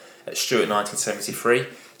team. Stuart 1973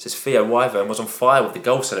 says Theo Wyvern was on fire with the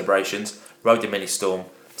goal celebrations, rode the mini storm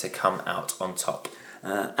to come out on top.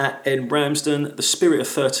 At N Ramsden, the spirit of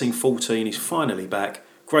 13-14 is finally back.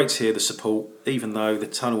 Great to hear the support, even though the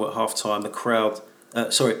tunnel at half time, the crowd.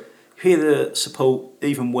 Hear the support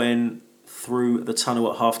even when through the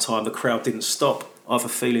tunnel at half time the crowd didn't stop. I have a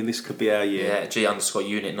feeling this could be our year. Yeah,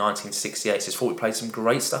 G_Unit 1968 says, thought we played some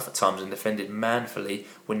great stuff at times and defended manfully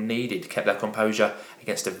when needed. Kept our composure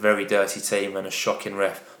against a very dirty team and a shocking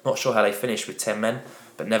ref. Not sure how they finished with 10 men,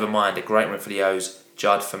 but never mind. A great win for the O's.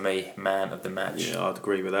 Judd, for me, man of the match. Yeah, I'd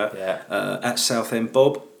agree with that. Yeah. At Southend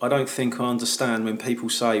Bob, I don't think I understand when people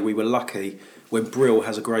say we were lucky when Brill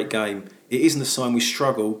has a great game. It isn't a sign we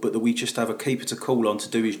struggle, but that we just have a keeper to call on to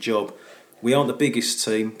do his job. We aren't the biggest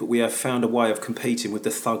team, but we have found a way of competing with the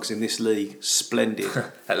thugs in this league. Splendid.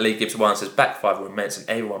 At Lee Gibbs 1 says, back five were immense and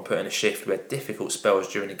everyone put in a shift. We had difficult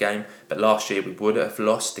spells during the game, but last year we would have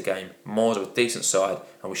lost the game. Moors are a decent side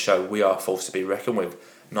and we show we are a force to be reckoned with.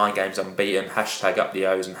 9 games unbeaten, hashtag up the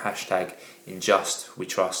O's and hashtag in just we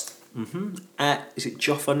trust. Is it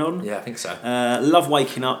Joffanon? Yeah, I think so. Love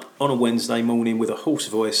waking up on a Wednesday morning with a hoarse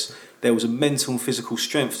voice. There was a mental and physical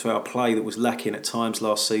strength to our play that was lacking at times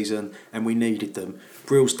last season, and we needed them.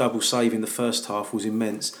 Brill's double save in the first half was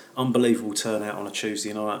immense. Unbelievable turnout on a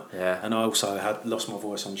Tuesday night. Yeah. And I also had lost my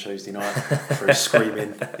voice on Tuesday night through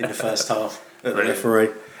screaming in the first half at the referee.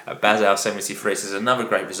 Bazal 73 says, another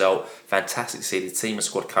great result. Fantastic to see the team and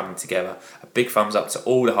squad coming together. A big thumbs up to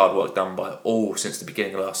all the hard work done by all since the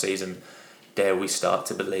beginning of last season. Dare we start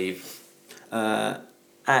to believe.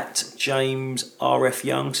 at James RF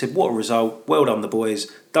Young said, what a result, well done the boys,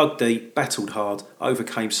 dug deep, battled hard,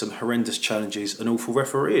 overcame some horrendous challenges and awful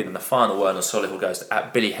refereeing. And the final word on Solihull goes to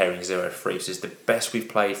at Billy Herring 03, which is the best we've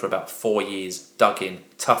played for about 4 years, dug in,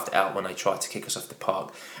 toughed it out when they tried to kick us off the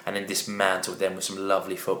park and then dismantled them with some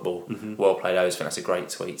lovely football. Well played, O's. I think that's a great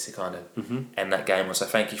tweet to kind of end that game on. So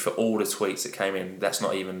thank you for all the tweets that came in. That's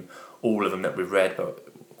not even all of them that we've read, but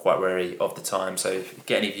quite wary of the time. So if you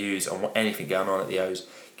get any views on anything going on at the O's,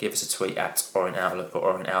 give us a tweet at Orient Outlook or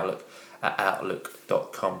Orient Outlook at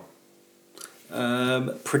outlook.com.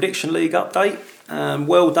 Prediction League update.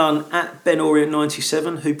 Well done at Ben Orient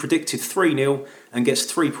 97, who predicted 3-0 and gets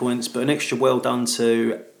 3 points, but an extra well done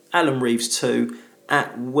to Alan Reeves 2,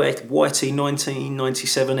 at Whitey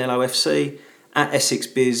 1997 LOFC, at Essex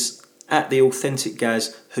Biz, at the Authentic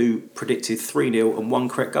Gaz, who predicted 3-0 and 1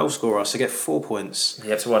 correct goal scorer, so get 4 points.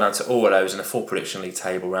 Yep, so well done to all of those, and a full Prediction League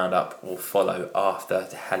table roundup will follow after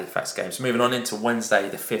the Halifax game. So moving on into Wednesday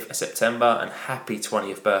the 5th of September, and happy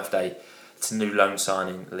 20th birthday to new loan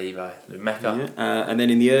signing Levi Lumeka. Yeah. And then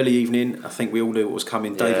in the early evening, I think we all knew what was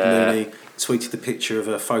coming. David Mooney tweeted the picture of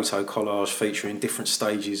a photo collage featuring different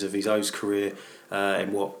stages of his O's career,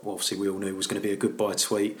 and what obviously we all knew was going to be a goodbye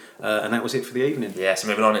tweet, and that was it for the evening. Yeah, so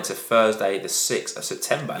moving on into Thursday the 6th of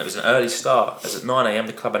September, and it was an early start, as at 9 a.m.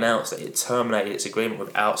 the club announced that it terminated its agreement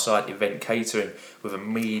with outside event catering with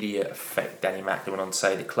immediate effect. Danny Macklin went on to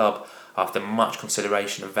say the club, after much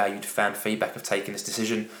consideration and valued fan feedback, have taken this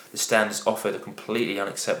decision. The standards offered are completely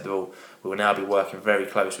unacceptable. We will now be working very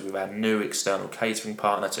closely with our new external catering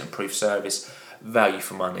partner to improve service, value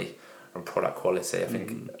for money and product quality. I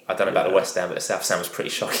think, I don't know about the West Ham, but the South Stand was pretty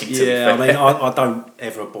shocking to be fair. I mean, I don't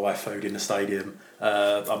ever buy food in the stadium.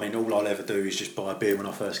 I mean, all I'll ever do is just buy a beer when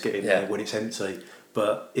I first get in there when it's empty.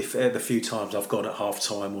 But if the few times I've gone at half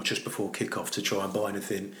time or just before kick-off to try and buy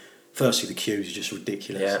anything, firstly the queues are just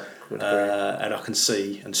ridiculous. And I can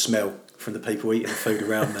see and smell from the people eating the food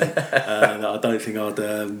around me. I don't think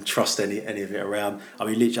I'd trust any of it around. I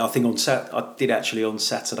mean, literally, I think I did actually on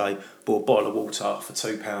Saturday bought a bottle of water for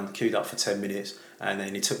 £2, queued up for 10 minutes, and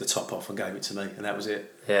then he took the top off and gave it to me, and that was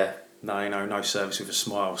it. Yeah. No service with a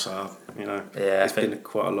smile. So there's been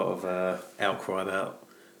quite a lot of outcry about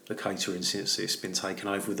the catering since it's been taken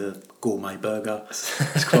over with a gourmet burger.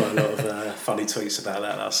 There's quite a lot of funny tweets about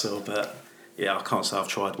that I saw, but yeah, I can't say I've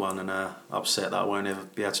tried one and upset that I won't ever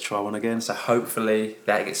be able to try one again. So hopefully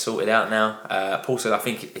that gets sorted out now. Paul said, I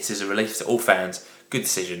think this is a relief to all fans. Good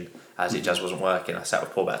decision, as it just wasn't working. I sat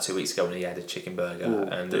with Paul about 2 weeks ago when he had a chicken burger,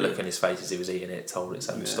 and the look on his face as he was eating it told its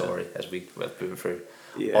own story, as we've been through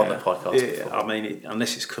on the podcast before. I mean,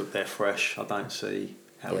 unless it's cooked there fresh, I don't see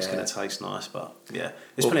how it's going to taste nice, but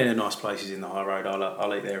there's plenty of nice places in the High Road.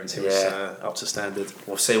 I'll eat there until it's up to standard.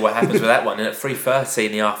 We'll see what happens with that one. And at 3:30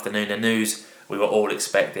 in the afternoon, the news we were all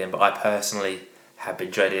expecting, but I personally had been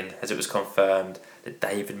dreading, as it was confirmed that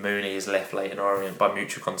David Mooney has left Leyton Orient by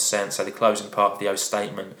mutual consent. So the closing part of the O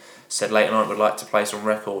statement said Leyton Orient would like to place on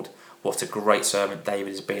record what a great servant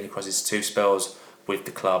David has been across his 2 spells with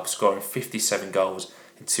the club, scoring 57 goals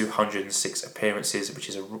in 206 appearances, which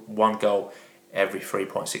is 1 goal every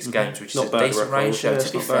 3.6 games, which is a decent ratio,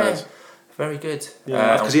 to be fair. Very good.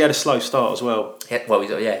 Yeah, because he had a slow start as well.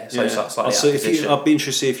 Slightly I'd be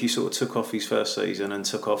interested if you sort of took off his first season and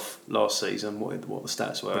took off last season, what the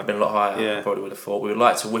stats were. Would have been a lot higher, I probably would have thought. We would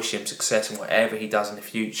like to wish him success in whatever he does in the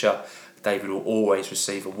future. David will always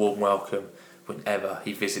receive a warm welcome whenever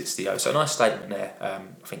he visits the O. So a nice statement there, I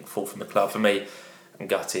think, full from the club. For me, I'm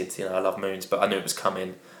gutted. I love Moons, but I knew it was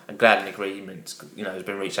coming. I'm glad an agreement has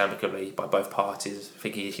been reached amicably by both parties. I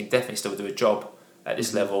think he can definitely still do a job at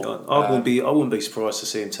this level. I wouldn't be surprised to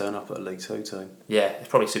see him turn up at a League 2 team. Yeah, it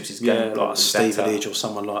probably suits his game. Like Stevenage or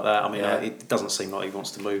someone like that. I mean, it doesn't seem like he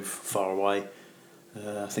wants to move far away.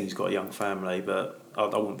 I think he's got a young family, but I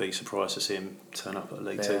wouldn't be surprised to see him turn up at a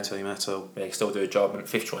League 2 team at all. Yeah, he can still do a job, and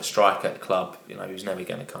 5th choice striker at the club. Who's never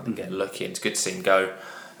going to kind of get a look in. It's good to see him go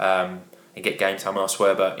and get game time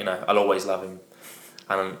elsewhere. But I'll always love him.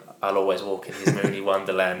 And I'll always walk in his Mooney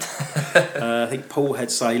wonderland. I think Paul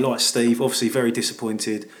had say, like Steve, obviously very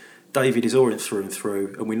disappointed. David is Orient through and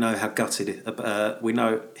through, and we know how gutted. We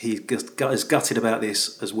know he's as gutted about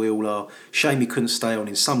this as we all are. Shame he couldn't stay on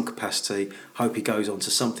in some capacity. Hope he goes on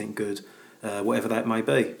to something good, whatever that may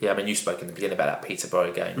be. Yeah, I mean, you spoke in the beginning about that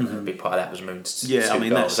Peterborough game. A big part of that was Moon's 2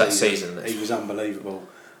 goals. That season. He was unbelievable.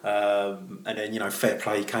 And then fair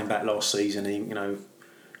play. He came back last season. He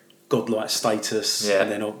godlike status, and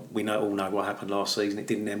then we all know what happened last season. It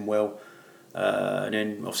didn't end well, and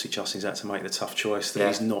then obviously Justin's had to make the tough choice that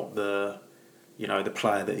he's not the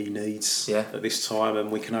player that he needs at this time, and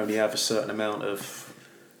we can only have a certain amount of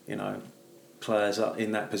players up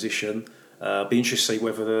in that position. Be interested to see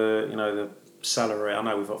whether the salary. I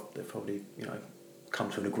know they've probably come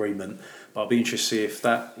to an agreement, but I'll be interested to see if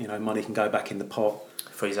that money can go back in the pot.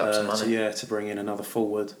 Frees up some money. To bring in another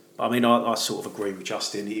forward. But I mean, I sort of agree with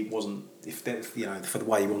Justin. It wasn't for the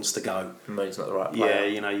way he wants to go. Money's not the right player.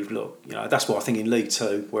 Yeah, you've looked. That's what I think in League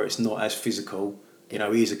Two, where it's not as physical.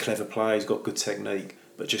 He's a clever player. He's got good technique,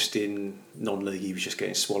 but just in non-league, he was just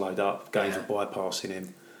getting swallowed up. Games were bypassing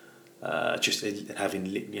him, just having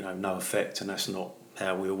no effect, and that's not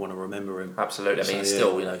how we all want to remember him. Absolutely. I mean,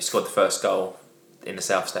 he scored the first goal in the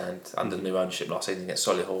South Stand under new ownership last season against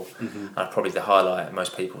Solihull. And probably the highlight of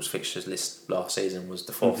most people's fixtures list last season was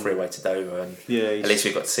the 4-3 away to Dover, and at least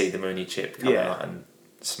we got to see the Mooney chip come out and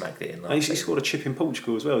smacked it in. He scored a chip in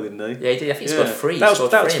Portugal as well, didn't he? Yeah, he did. I think he scored three. He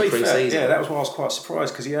scored three in pre-season. Yeah, that was why I was quite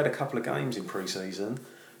surprised, because he had a couple of games in pre-season.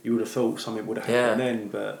 You would have thought something would have happened then,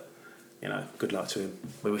 but good luck to him.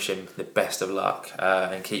 We wish him the best of luck,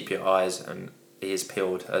 and keep your eyes and ears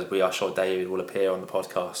peeled, as we are sure David will appear on the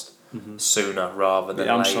podcast sooner rather than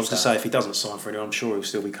later. I was going to say, if he doesn't sign for anyone, I'm sure he'll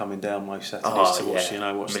still be coming down most Saturdays to watch.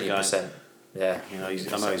 Watch the game. Yeah,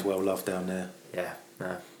 I know he's well loved down there. Yeah,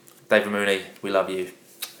 no. David Mooney, we love you,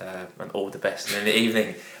 and all the best. And in the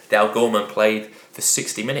evening, Dale Gorman played for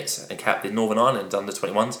 60 minutes and captained Northern Ireland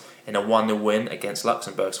under-21s in a 1-0 win against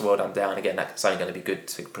Luxembourg. So well done, Dale. And again, that's only going to be good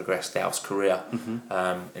to progress Dale's career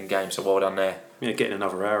in games. So well done there. Yeah, getting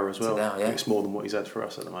another hour as well. Dale, it's more than what he's had for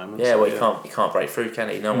us at the moment. Yeah, he can't break through, can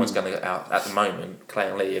he? No one's going to get out at the moment. Clay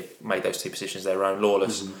and Lee have made those two positions their own.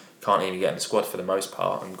 Lawless can't even get in the squad for the most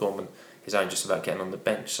part, and Gorman is only just about getting on the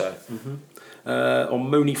bench. So. On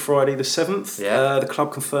Mooney Friday the 7th, the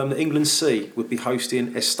club confirmed that England C would be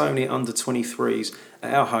hosting Estonia under-23s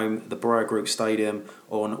at our home, the Briar Group Stadium,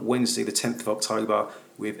 on Wednesday the 10th of October,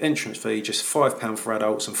 with entrance fee just £5 for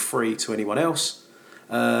adults and free to anyone else.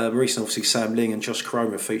 Recently, obviously, Sam Ling and Josh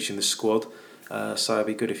Cromer featured in the squad, so it'd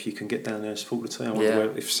be good if you can get down there and support the team. I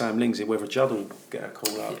wonder if Sam Ling's here, whether Judd will get a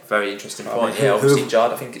call up. Very interesting point. Obviously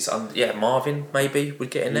Judd, I think it's Marvin maybe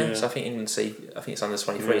would get in there. So I think England C, I think it's under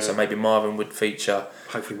 23, so maybe Marvin would feature.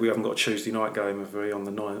 Hopefully we haven't got a Tuesday night game on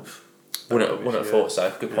the 9th. Wouldn't have thought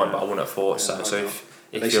so. Good point, but I wouldn't have thought so. So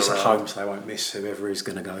if you're at home, so they won't miss whoever is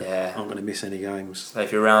going to go. I'm not going to miss any games. So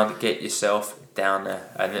if you're around, get yourself down there.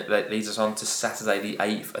 And that leads us on to Saturday the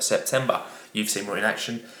 8th of September. You've seen more in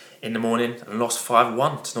action in the morning and lost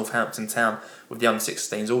 5-1 to Northampton Town, with the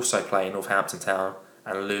under-16s also playing Northampton Town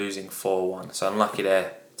and losing 4-1. So unlucky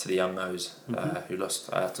there to the young O's who lost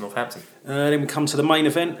to Northampton. Then we come to the main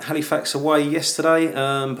event, Halifax away yesterday.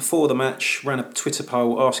 Before the match, ran a Twitter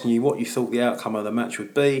poll asking you what you thought the outcome of the match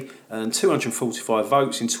would be, and 245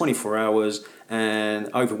 votes in 24 hours, and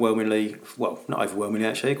overwhelmingly, well, not overwhelmingly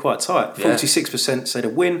actually, quite tight. 46% said a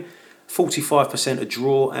win, 45% a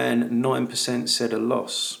draw, and 9% said a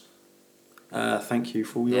loss. Thank you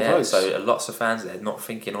for all your votes. So lots of fans there not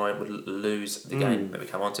thinking Orient would lose the game that we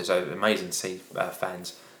come on to. So amazing to see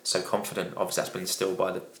fans so confident. Obviously that's been instilled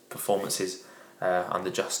by the performances under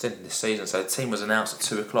Justin this season. So the team was announced at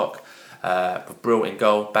 2 o'clock with Brill in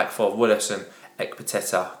goal, back four of Willison,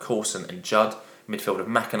 Ekpateta, Coulson and Judd. Midfield of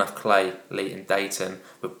McAnuff, Clay, Lee and Dayton,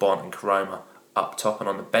 with Bont and Caroma up top, and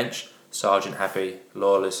on the bench Sargent, Happy,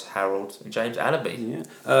 Lawless, Harold and James Allaby.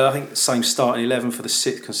 I think the same starting 11 for the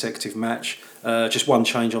 6th consecutive match. Just one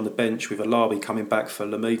change on the bench, with Alabi coming back for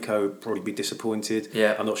Lamico. Would probably be disappointed.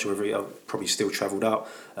 I'm not sure whether he'll probably still travelled up.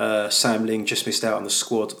 Sam Ling just missed out on the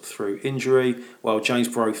squad through injury, while James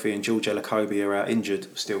Brophy and George Elacobi are out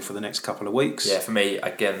injured still for the next couple of weeks. For me,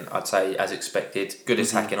 again, I'd say as expected, good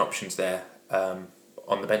attacking options there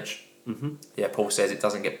on the bench. Paul says it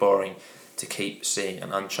doesn't get boring to keep seeing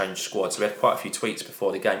an unchanged squad. So we had quite a few tweets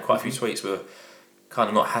before the game. Quite a few tweets were kind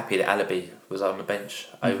of not happy that Allaby was on the bench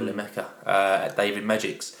over Lemeka. David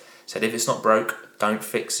Magics said, if it's not broke, don't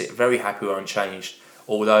fix it. Very happy we're unchanged.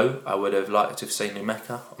 Although I would have liked to have seen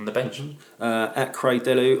Lemeka on the bench. At Craig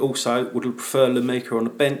Delu also would prefer Lemeka on the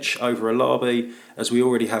bench over Alabi, as we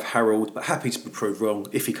already have Harold, but happy to be proved wrong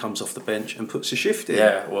if he comes off the bench and puts a shift in.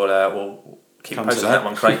 We'll keep posting that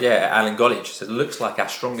one, Craig. Alan Gollage said, looks like our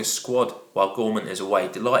strongest squad while Gorman is away.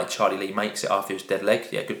 Delighted Charlie Lee makes it after his dead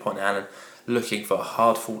leg. Good point, Alan. Looking for a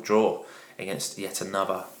hard-fought draw against yet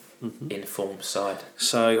another informed side.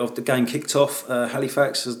 So, of the game kicked off,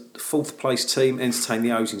 Halifax, as the 4th place team, entertained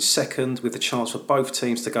the O's in 2nd, with the chance for both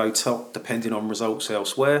teams to go top, depending on results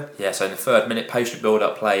elsewhere. So in the 3rd minute, patient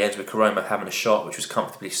build-up play ends with Caroma having a shot, which was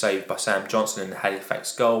comfortably saved by Sam Johnson in the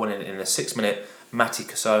Halifax goal, and in the 6th minute, Matty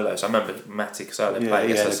Casolo. So I remember Matty Casolo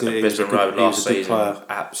playing against us at Brisbane Road last season.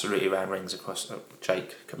 Absolutely ran rings across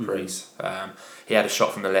Jake Caprice. He had a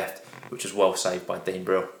shot from the left, which was well saved by Dean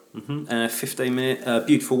Brill. 15-minute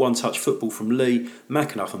beautiful one-touch football from Lee,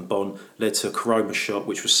 McAnuff and Bon led to a Koroma shot,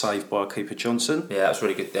 which was saved by keeper Johnson. Yeah, that was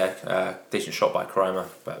really good there. Decent shot by Koroma,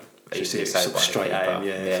 but easily saved by straight at him.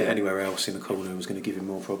 Yeah. If anywhere else in the corner was going to give him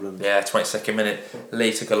more problems. Yeah, 22nd minute,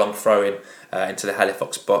 Lee took a long throw in into the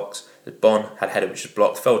Halifax box. Bon had a header which was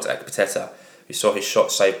blocked, fell to Ekpateta, who saw his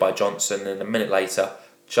shot saved by Johnson, and a minute later,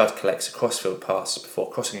 Judd collects a crossfield pass before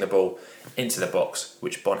crossing the ball into the box,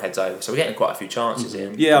 which Bon heads over. So we're getting quite a few chances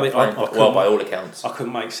in. Yeah, I mean, well by all accounts. I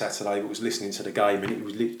couldn't make Saturday, but was listening to the game, and it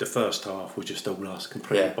was the first half was just all us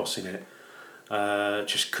completely bossing it.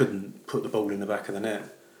 Just couldn't put the ball in the back of the net.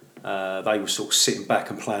 They were sort of sitting back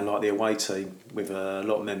and playing like the away team with a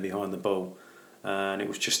lot of men behind the ball. And it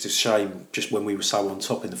was just a shame, just when we were so on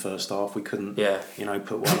top in the first half, we couldn't,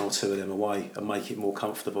 put one or two of them away and make it more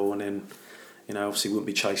comfortable, and then, obviously we wouldn't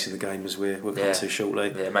be chasing the game as we're coming to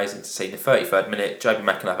shortly. Yeah, amazing to see. In the 33rd minute, Joby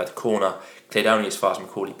McAnuff had a corner, cleared only as far as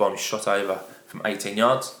Macaulay Bon shot over from 18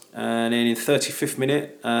 yards. And then in 35th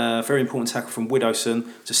minute, very important tackle from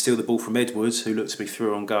Widowson to steal the ball from Edwards, who looked to be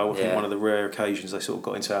through on goal. I think one of the rare occasions they sort of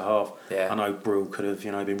got into our half. Yeah. I know Brill could have,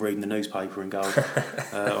 been reading the newspaper in goal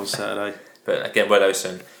on Saturday. But again,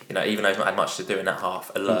 Widowson, even though he's not had much to do in that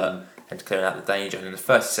half, alert and clearing out the danger. And in the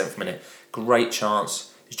 37th minute, great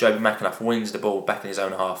chance as Joby McAnuff wins the ball back in his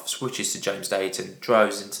own half, switches to James Dayton,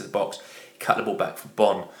 drives into the box, he cut the ball back for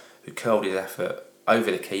Bon, who curled his effort over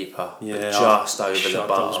the keeper, but just over the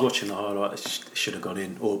bar. I was watching the highlight, it should have gone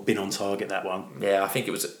in or been on target, that one. Yeah, I think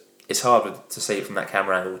it's hard to see it from that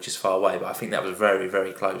camera angle, which is far away, but I think that was very,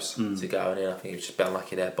 very close to going in. I think he was just a bit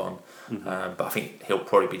unlucky there, Bon. But I think he'll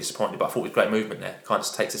probably be disappointed. But I thought it was great movement there. Kind of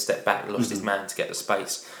takes a step back, lost his man to get the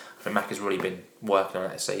space. I think Mac has really been working on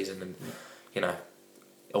that this season, and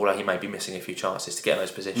although he may be missing a few chances to get in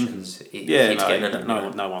those positions, he keeps getting in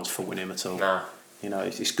them. No one's faulting him at all. Nah.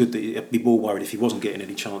 It's good that he'd be more worried if he wasn't getting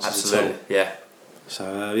any chances. Absolutely, at all. yeah. So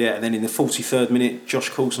and then in the 43rd minute, Josh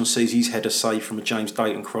Coulson sees his header saved from a James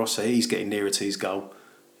Dayton cross, so he's getting nearer to his goal.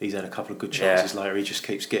 He's had a couple of good chances later. He just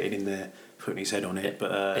keeps getting in there, putting his head on it.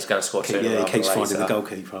 But he's going to score two. He keeps finding the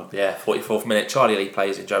goalkeeper. Yeah, 44th minute, Charlie Lee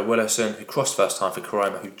plays in Joe Willowson, who crossed first time for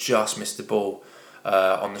Koroma, who just missed the ball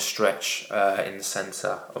on the stretch in the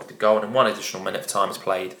centre of the goal. And one additional minute of time is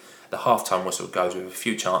played. The half-time whistle goes with a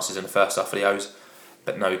few chances in the first half for the O's,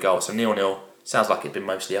 but no goal. So 0-0. Sounds like it's been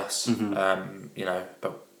mostly us,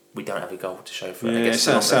 but we don't have a goal to show for it. It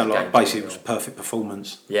sounds like basically it was a perfect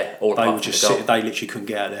performance. Yeah, all they were just sitting. They literally couldn't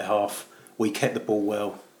get out of their half. We kept the ball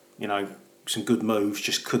well, some good moves,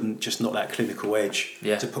 just not that clinical edge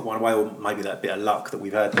to put one away, or maybe that bit of luck that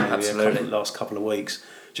we've had the last couple of weeks.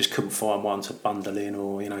 Just couldn't find one to bundle in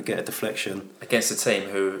or get a deflection against a team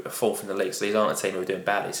who are fourth in the league. So these aren't a team who are doing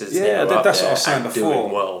badly. So that's what I was saying before.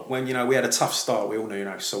 Well. When we had a tough start, we all knew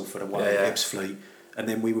Salford away, Ebbsfleet, and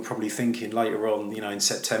then we were probably thinking later on, in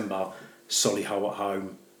September, Solihull at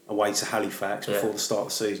home, away to Halifax before the start of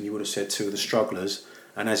the season. You would have said two of the strugglers,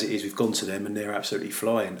 and as it is, we've gone to them and they're absolutely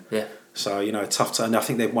flying. Yeah. So tough to, and I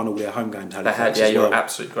think they've won all their home games. Halifax they had, you're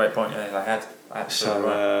absolutely great point. Yeah, they had.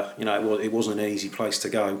 Absolutely right. It wasn't an easy place to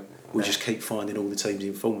go. We just keep finding all the teams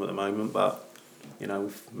in form at the moment, but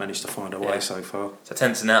we've managed to find our way so far. So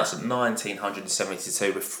attendance announced at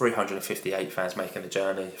 1,972 with 358 fans making the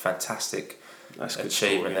journey. Fantastic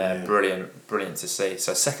achievement there. Brilliant to see.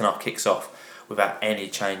 So second half kicks off without any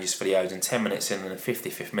changes for the O's, and 10 minutes in the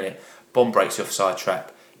 55th minute, Bon breaks the offside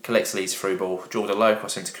trap, collects Lee's through ball, draws a low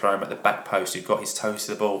cross into Koroma at the back post, who got his toes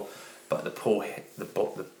to the ball, but the ball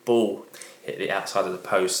hit the outside of the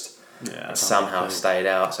post. And somehow stayed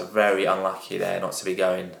out, so very unlucky there not to be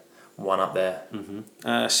going one up there.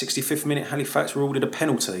 65th minute, Halifax were ordered a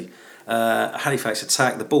penalty. Halifax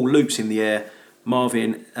attack, the ball loops in the air.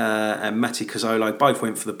 Marvin and Matti Cazzolo both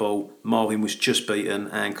went for the ball. Marvin was just beaten,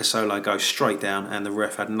 and Cazzolo goes straight down, and the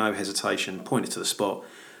ref had no hesitation, pointed to the spot.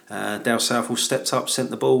 Dale Southall stepped up, sent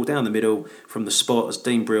the ball down the middle from the spot as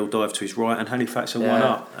Dean Brill dived to his right, and Halifax had one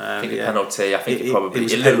up. I think the penalty,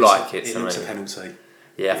 it looked like it. It looked a penalty.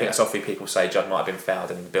 Yeah, I think that's often people say Judd might have been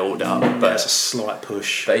fouled in the build-up, but it's a slight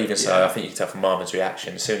push. But even so, I think you can tell from Marvin's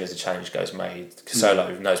reaction, as soon as the change goes made,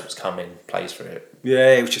 Cazzolo knows what's coming, plays for it.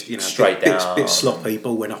 Yeah, it was just straight down, bit sloppy.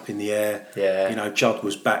 Ball went up in the air. Yeah, Judd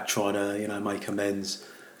was back trying to make amends,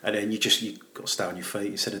 and then you got to stay on your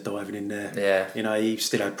feet instead of diving in there. Yeah, he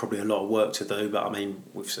still had probably a lot of work to do, but I mean,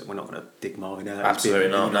 we're not going to dig Marvin out. Absolutely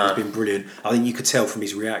not. No, he's been brilliant. I think you could tell from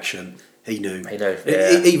his reaction. He knew.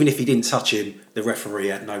 Yeah. Even if he didn't touch him, the referee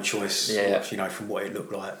had no choice. From what it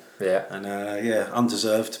looked like. Yeah. And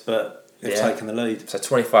undeserved, but they've taken the lead. So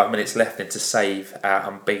 25 minutes left in to save our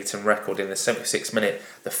unbeaten record. In the 76th minute,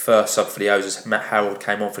 the first sub for the O's, Matt Harold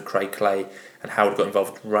came on for Craig Clay, and Howard got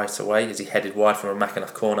involved right away as he headed wide from a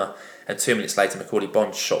McAnuff corner, and 2 minutes later Macaulay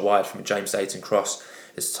Bond shot wide from a James Leyton cross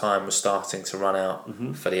as time was starting to run out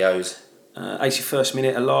for the O's. 81st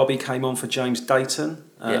minute, Alabi came on for James Dayton,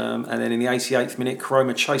 and then in the 88th minute,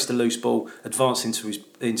 Koroma chased a loose ball, advanced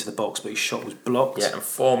into the box, but his shot was blocked. Yeah, and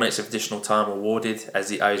 4 minutes of additional time awarded as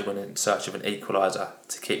the O's went in search of an equaliser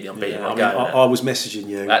to keep the unbeaten run going. I was messaging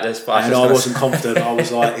you, and I wasn't confident. I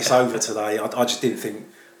was like, "It's over today." I just didn't think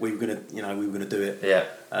we were gonna do it. Yeah.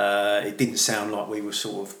 It didn't sound like we were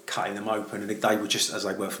sort of cutting them open, and they were just as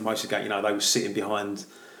they were for most of the game. They were sitting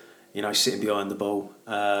behind the ball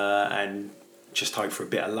and just hope for a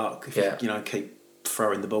bit of luck. If you keep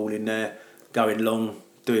throwing the ball in there, going long,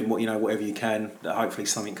 doing whatever you can, that hopefully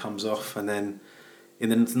something comes off. And then in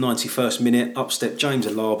the 91st minute, up stepped James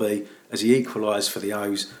Alabi as he equalised for the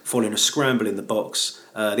O's, following a scramble in the box.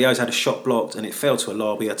 The O's had a shot blocked and it fell to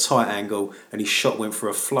Alabi, a tight angle, and his shot went through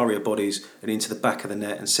a flurry of bodies and into the back of the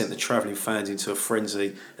net and sent the travelling fans into a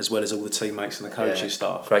frenzy, as well as all the teammates and the coaching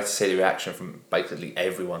staff. Great to see the reaction from basically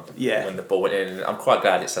everyone when the ball went in. And I'm quite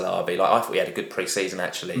glad it's Alabi. I thought he had a good pre-season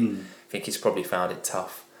actually. I think he's probably found it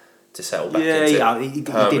tough to settle back into he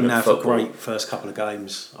didn't have football. a great first couple of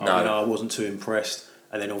games. I wasn't too impressed.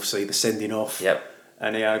 And then obviously the sending off. Yep.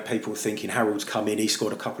 And people were thinking Harold's come in, he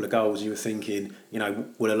scored a couple of goals. You were thinking,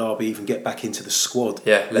 will Alabi even get back into the squad?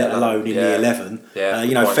 Let alone in the 11.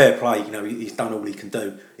 Yeah, fair play. He's done all he can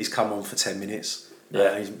do. He's come on for 10 minutes.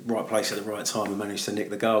 He's right place at the right time and managed to nick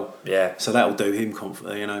the goal. Yeah. So that'll do him.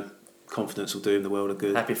 Confidence will do him the world of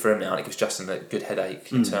good. Happy for him now, and it gives Justin a good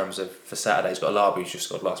headache in terms of for Saturday. He's got Alabi who's just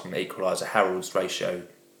got last minute equaliser. Harold's ratio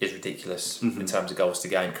is ridiculous in terms of goals to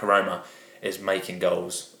game. Koroma is making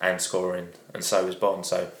goals and scoring, and so is Bond.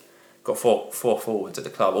 So got four forwards at the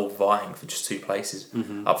club, all vying for just 2 places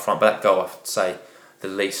up front. But that goal, I would say, the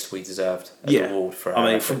least we deserved as a award for.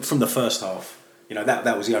 From the first half,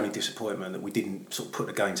 that was the only disappointment, that we didn't sort of put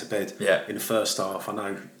the game to bed in the first half. I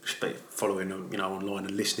know, following online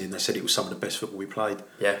and listening, they said it was some of the best football we played.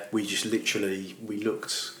 Yeah, we just literally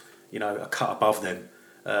looked a cut above them.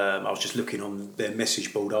 I was just looking on their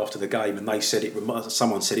message board after the game, and they said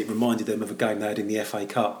someone said it reminded them of a game they had in the FA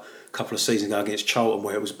Cup a couple of seasons ago against Charlton,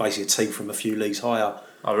 where it was basically a team from a few leagues higher.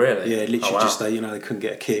 Oh really? Yeah, literally just they couldn't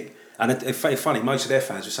get a kick, and it's funny, most of their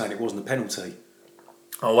fans were saying it wasn't a penalty.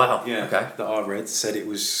 Oh wow! Yeah, okay. That I read said it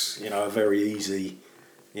was a very easy,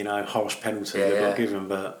 harsh penalty that got given,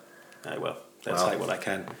 but they'll take what they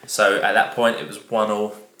can. So at that point it was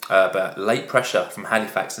 1-1. But late pressure from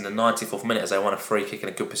Halifax in the 94th minute as they won a free kick in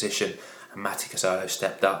a good position, and Matty Casado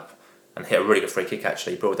stepped up and hit a really good free kick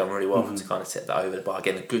actually. Brought done really well to kind of tip that over the bar.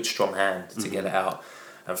 Again, a good strong hand to get it out.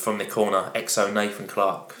 And from the corner, Exo Nathan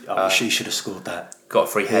Clark. She should have scored that. Got a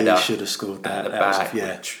free header. He should have scored that. At the back,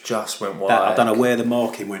 which just went wide. I don't know where the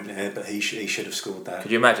marking went there, but he should have scored that.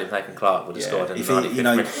 Could you imagine if Nathan Clark would have scored in the 95th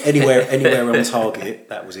minute? anywhere on target,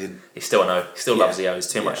 that was in. He still loves the O's.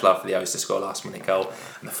 Too much love for the O's to score a last minute goal.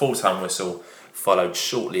 And the full-time whistle followed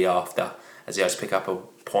shortly after as the O's pick up a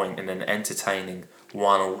point in an entertaining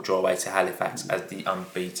 1-1 draw away to Halifax as the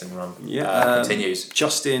unbeaten run continues.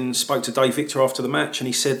 Justin spoke to Dave Victor after the match, and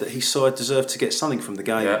he said that his side deserved to get something from the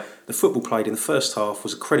game. Yeah. The football played in the first half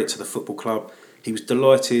was a credit to the football club. He was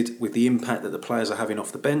delighted with the impact that the players are having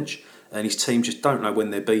off the bench, and his team just don't know when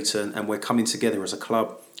they're beaten, and we're coming together as a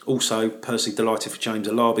club. Also, personally delighted for James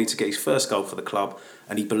Alabi to get his first goal for the club,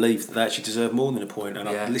 and he believed that they actually deserved more than a point. And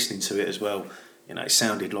I'm listening to it as well. It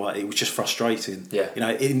sounded like it was just frustrating. Yeah.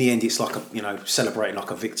 In the end, it's like celebrating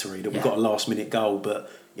like a victory that we got a last minute goal.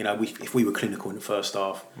 But if we were clinical in the first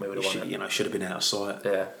half, we would have won it. Should have been out of sight.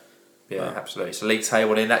 Yeah, absolutely. So league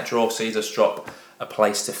table in that draw sees us drop a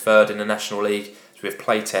place to 3rd in the National League. So we've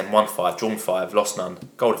played 10, won 5, drawn 5, lost none.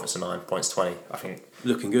 Goal difference of 9, points 20. I think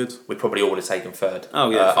looking good. We probably all would have taken 3rd.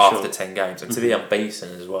 After 10 games, and to be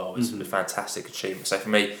unbeaten as well is a fantastic achievement. So for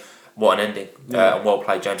me, what an ending. And well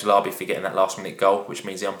played James Alabi for getting that last minute goal, which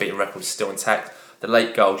means the unbeaten record is still intact. The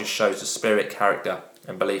late goal just shows the spirit, character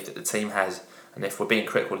and belief that the team has. And if we're being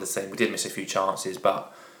critical of the team, we did miss a few chances,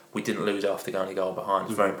 but we didn't lose after going a goal behind.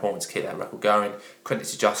 It's very important to keep that record going. Credit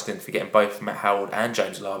to Justin for getting both Matt Howard and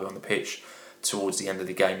James Alabi on the pitch towards the end of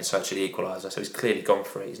the game in search of the equaliser. So he's clearly gone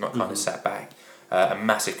for it. He's not kind of sat back. And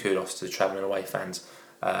massive kudos to the travelling away fans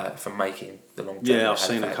for making the long journey. Yeah, I've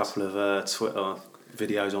seen a couple of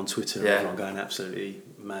videos on Twitter of everyone going absolutely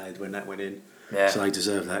mad when that went in. Yeah. So they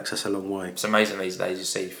deserve that because that's a long way. It's amazing these days you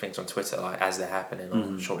see things on Twitter like as they're happening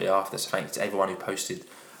or shortly after. So thank you to everyone who posted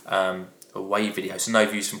away videos. So no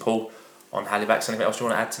views from Paul on Halifax? Anything else you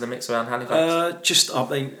want to add to the mix around Halifax? I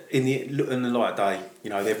mean, in the light day,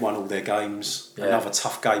 they've won all their games. Yeah. Another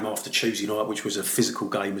tough game after Tuesday night, which was a physical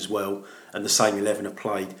game as well, and the same 11 have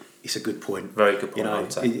played. It's a good point. Very good point. I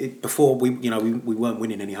would say. Before we weren't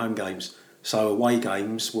winning any home games, so away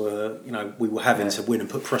games were we were having to win and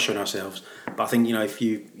put pressure on ourselves. But I think if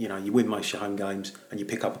you win most of your home games and you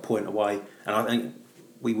pick up a point away, and I think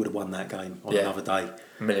we would have won that game on another day.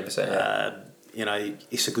 1,000,000%.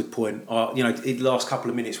 It's a good point. In the last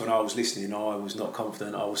couple of minutes when I was listening, I was not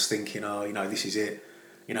confident. I was thinking, this is it.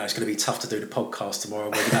 It's going to be tough to do the podcast tomorrow.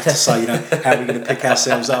 We're going to have to say, how we're going to pick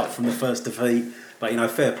ourselves up from the first defeat. But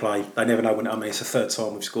fair play. They never know when. I mean, it's the third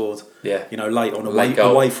time we've scored. Yeah. Late on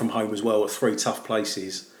away from home as well at 3 tough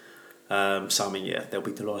places. So I mean, they'll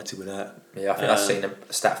be delighted with that. Yeah, I think I've seen a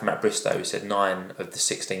stat from Matt Bristow who said 9 of the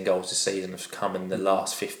 16 goals this season have come in the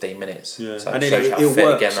last 15 minutes. Yeah. So it shows how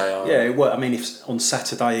fit again they are. Yeah, it works. I mean, if on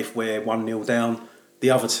Saturday if we're 1-0 down,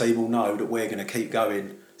 the other team will know that we're going to keep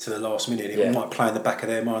going to the last minute. It might play in the back of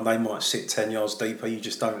their mind. They might sit 10 yards deeper. You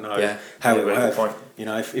just don't know how it will have.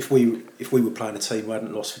 If we were playing a team who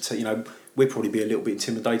hadn't lost for we'd probably be a little bit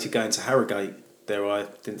intimidated going to Harrogate. I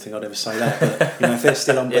didn't think I'd ever say that, but if they're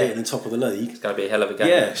still unbeaten and top of the league, it's going to be a hell of a game.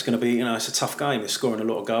 Yeah, it's going to be it's a tough game. They're scoring a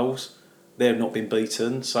lot of goals. They've not been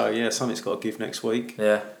beaten, so something's got to give next week.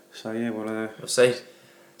 Yeah. So we'll see.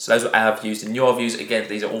 So those are our views. And your views, again,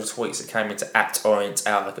 these are all tweets that came into @Orient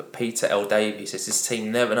Outlook. At Peter L. Davies says this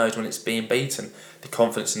team never knows when it's being beaten. The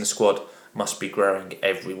confidence in the squad must be growing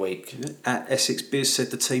every week. At Essex Biz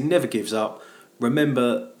said the team never gives up.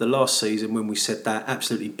 Remember the last season when we said that,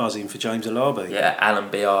 absolutely buzzing for James Alabi. Yeah, Alan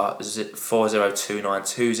BR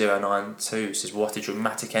 40292092 says what a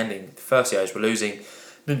dramatic ending. The first years were losing,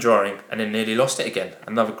 then drawing, and then nearly lost it again.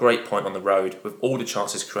 Another great point on the road with all the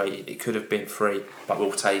chances created. It could have been 3, but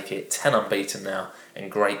we'll take it. 10 unbeaten now,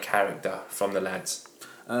 and great character from the lads.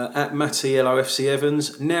 At Matty LOFC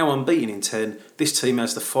Evans, now unbeaten in 10, this team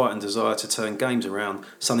has the fight and desire to turn games around,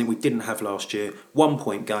 something we didn't have last year. 1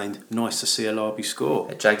 point gained, nice to see Alabi score.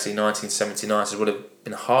 At Jagsy 1979 says would have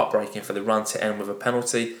been heartbreaking for the run to end with a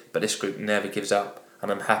penalty, but this group never gives up, and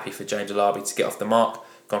I'm happy for James Alabi to get off the mark,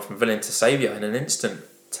 gone from villain to saviour in an instant.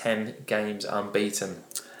 10 games unbeaten.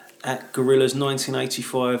 At Gorillas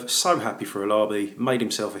 1985, so happy for Alabi, made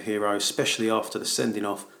himself a hero, especially after the sending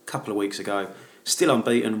off a couple of weeks ago. Still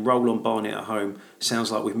unbeaten, roll on Barnet at home. Sounds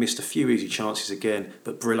like we've missed a few easy chances again,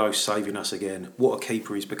 but Brillo's saving us again. What a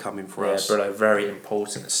keeper he's becoming for us. Yeah, Brillo, very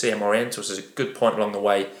important. CM Orientals is a good point along the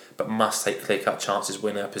way, but must take clear-cut chances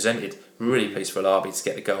when they're presented. Really pleased for Alabi to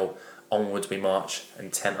get the goal. Onwards we march,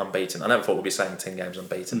 and 10 unbeaten. I never thought we'd be saying 10 games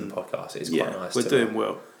unbeaten in the podcast. It's quite nice. We're doing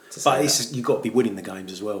well. But you've got to be winning the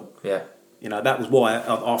games as well. Yeah. That was why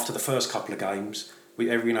after the first couple of games,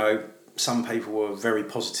 some people were very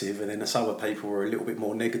positive and then some other people were a little bit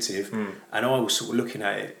more negative. And I was sort of looking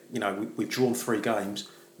at it, we've drawn 3 games,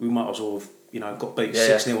 we might as well have, got beat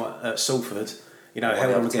 6-0 at Salford,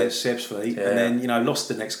 held on against Sebsfleet, and then, lost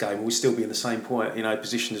the next game, and we'd still be in the same point,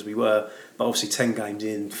 position as we were. But obviously 10 games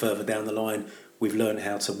in, further down the line, we've learned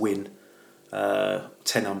how to win.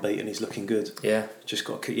 10 unbeaten is looking good. Yeah. Just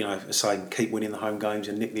got to keep winning the home games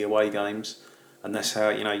and nick the away games, and that's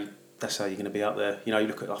how that's how you're going to be up there. You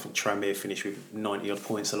look at, I think Tranmere finished with 90 odd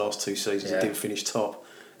points the last 2 seasons. It didn't finish top.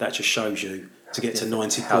 That just shows you to get to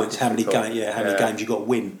 90 points how many games you got to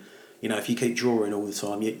win. If you keep drawing all the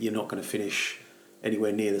time, you're not going to finish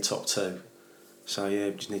anywhere near the top 2. So you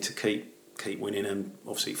just need to keep winning, and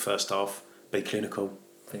obviously first half be clinical.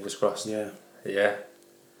 Fingers crossed. Yeah.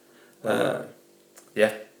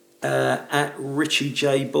 At Richie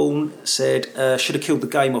J. Bourne said, should have killed the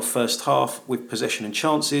game off first half with possession and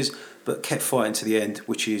chances, but kept fighting to the end,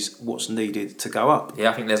 which is what's needed to go up. Yeah,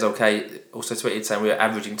 I think there's okay. Also tweeted saying we were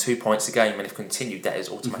averaging 2 points a game, and if continued, that is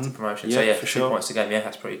automatic promotion. Yeah, so for 2 sure. points a game. Yeah,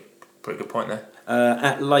 that's pretty good point there.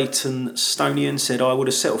 At Leyton Stonian said, I would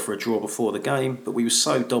have settled for a draw before the game, but we were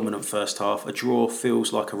so dominant first half. A draw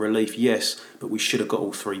feels like a relief, yes, but we should have got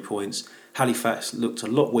all 3 points. Halifax looked a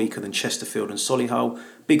lot weaker than Chesterfield and Solihull.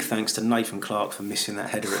 Big thanks to Nathan Clark for missing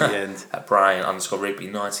that header at the end. At Brian _Rigby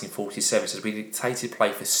 1947 says we dictated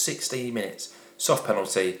play for 16 minutes. Soft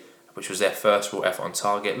penalty, which was their first real effort on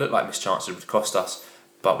target. Looked like missed chances would cost us,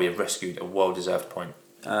 but we have rescued a well-deserved point.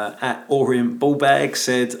 At Orient Ballbag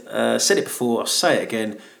said it before, I'll say it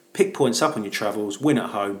again. Pick points up on your travels, win at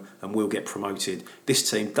home, and we'll get promoted. This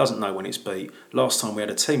team doesn't know when it's beat. Last time we had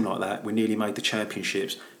a team like that, we nearly made the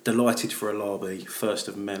championships. Delighted for Alabi, first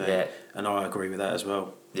of many, and I agree with that as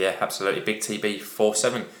well. Yeah, absolutely. Big TB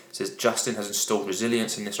 47 says Justin has installed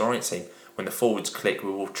resilience in this Orient team. When the forwards click,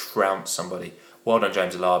 we will trounce somebody. Well done,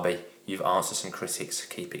 James Alabi. you've answered some critics.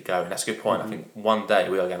 Keep it going. That's a good point. I think one day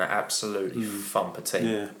we are going to absolutely thump a team.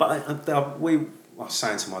 Yeah, but I was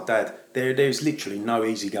saying to my dad, there's literally no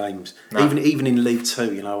easy games. No. Even in League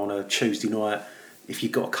Two, on a Tuesday night, if you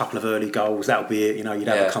got a couple of early goals, that'll be it. You'd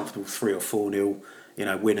have a comfortable 3 or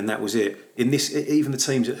 4-0, win, and that was it. In this, even the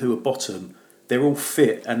teams who are bottom, they're all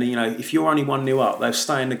fit, and if you're only 1-0 up, they'll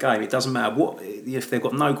stay in the game. It doesn't matter what if they've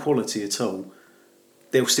got no quality at all,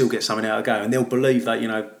 they'll still get something out of the game, and they'll believe that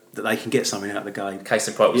that they can get something out of the game. Case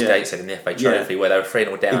in point was Gateshead in the FA Trophy, where they were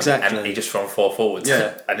 3-0 down, exactly. and he just thrown 4 forwards.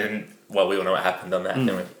 Yeah. And then, we all know what happened on that,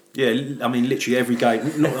 didn't we? Yeah, I mean, literally every game.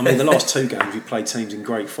 The last 2 games we played teams in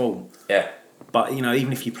great form. Yeah. But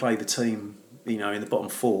even if you play the team, in the bottom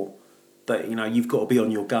 4, that you've got to be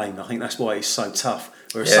on your game. I think that's why it's so tough.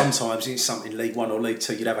 Whereas sometimes it's something League 1 or League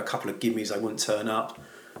 2, you'd have a couple of gimmies, they wouldn't turn up.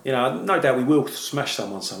 No doubt we will smash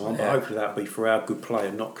someone, but hopefully that'll be for our good play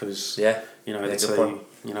and not because the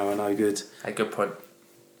team, are no good. A good point.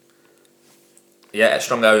 Yeah,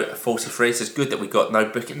 Strongo 43 says, good that we got no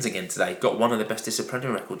bookings again today. Got one of the best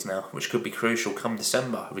disciplinary records now, which could be crucial come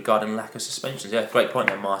December regarding lack of suspensions. Yeah, great point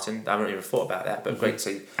there, Martin. I haven't even thought about that, but great to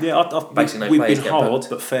see. Yeah, we've been hard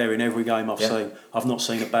but fair in every game I've seen. I've not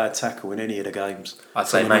seen a bad tackle in any of the games. I'd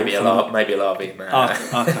say maybe a Larby.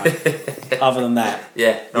 Okay. Other than that,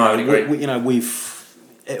 I would agree. We've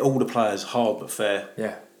all the players hard but fair.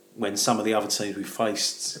 Yeah. When some of the other teams we've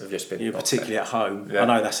faced, have just been particularly at home, I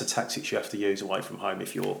know that's the tactics you have to use away from home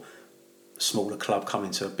if you're a smaller club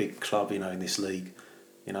coming to a big club, in this league,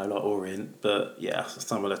 like Orient. But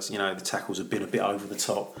some of the tackles have been a bit over the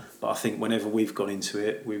top. But I think whenever we've gone into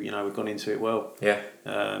it, we've gone into it well. Yeah.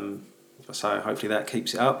 So hopefully that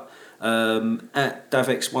keeps it up. At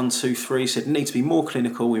Davex123 said, need to be more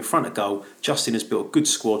clinical in front of goal. Justin has built a good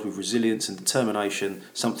squad with resilience and determination,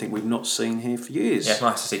 something we've not seen here for years. Yeah, it's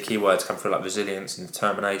nice to see keywords come through like resilience and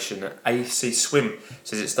determination. AC Swim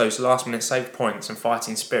says it's those last minute save points and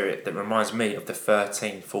fighting spirit that reminds me of the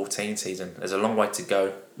 13-14 season. There's a long way to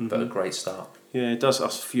go, but a great start. Yeah, it does.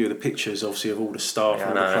 Us a few of the pictures, obviously, of all the staff,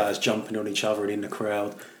 all the players jumping on each other and in the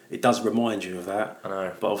crowd. It does remind you of that. I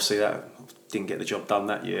know. But obviously that didn't get the job done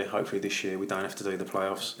that year. Hopefully this year we don't have to do the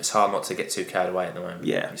playoffs. It's hard not to get too carried away at the moment.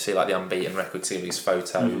 Yeah. You see the unbeaten record, see these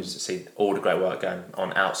photos, see all the great work going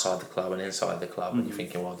on outside the club and inside the club, and you're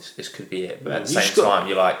thinking, well, this could be it. But at the same time,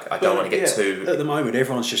 you're like, I don't want to get too... At the moment,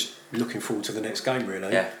 everyone's just looking forward to the next game,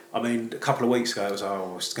 really. Yeah. I mean, a couple of weeks ago, it was,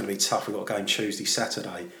 it's going to be tough. We've got a game Tuesday,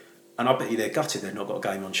 Saturday. And I bet you they're gutted they've not got a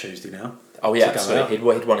game on Tuesday now. Oh yeah, absolutely. He'd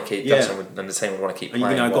want to keep Dustin and the team would want to keep playing.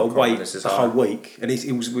 And you've got to wait the whole week. And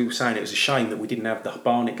we were saying it was a shame that we didn't have the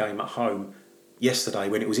Barnet game at home yesterday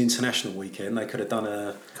when it was international weekend. They could have done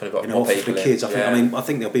off for the kids. I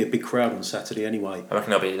think there'll be a big crowd on Saturday anyway. I reckon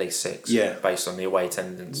there'll be at least 6. Yeah. Based on the away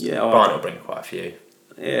attendance. Yeah, Barnet will bring quite a few.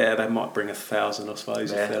 Yeah, they might bring 1,000, I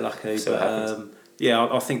suppose, if they're lucky. But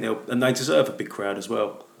I think they deserve a big crowd as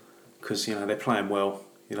well because they're playing well.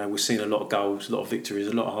 We're seeing a lot of goals, a lot of victories,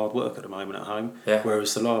 a lot of hard work at the moment at home. Yeah.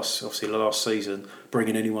 Whereas the last season,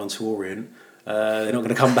 bringing anyone to Orient, they're not going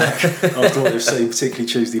to come back after what they've seen, particularly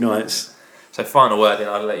Tuesday nights. So final word, then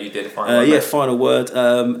I'll let you do the final word. Final word.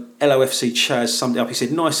 LOFC Chaz summed it up. He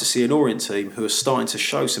said, nice to see an Orient team who are starting to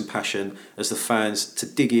show some passion as the fans to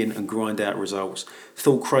dig in and grind out results.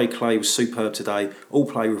 Thought Craig Clay was superb today. All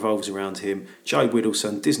play revolves around him. Joe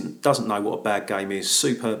Whittleson doesn't know what a bad game is.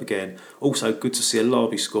 Superb again. Also good to see a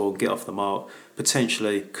Larby score and get off the mark.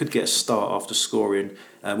 Potentially could get a start after scoring.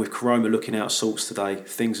 With Koroma looking out sorts today,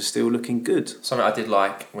 things are still looking good. Something I did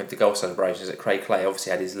like with the goal celebrations that Craig Clay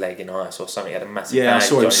obviously had his leg in ice or something. He had a massive I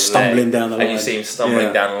saw him stumbling down the line. And you see him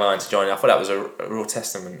stumbling down the line to join. I thought that was a real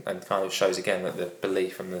testament and kind of shows again that the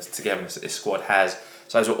belief and the togetherness that this squad has.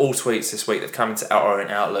 So those were all tweets this week that have come into our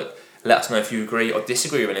Orient Outlook. Let us know if you agree or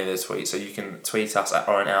disagree with any of those tweets. So you can tweet us at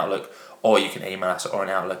Orient Outlook, or you can email us at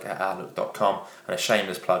orientoutlook@outlook.com. And a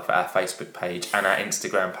shameless plug for our Facebook page and our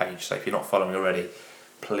Instagram page. So if you're not following already,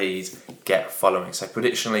 please get following. So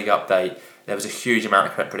Prediction League update. There was a huge amount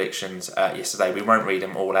of correct predictions yesterday. We won't read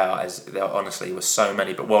them all out as there honestly was so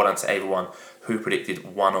many, but well done to everyone who predicted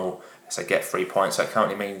 1-1. So get 3 points. So it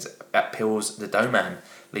currently means that Pills the Doman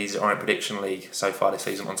leads the Orient Prediction League so far this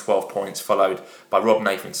season on 12 points, followed by Rob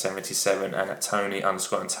Nathan 77 and at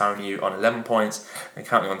Tony_Antonio on 11 points, and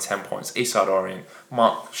currently on 10 points Eastside Orient,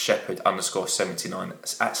 Mark Shepherd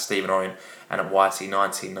 _79 at Stephen Orient, and at YT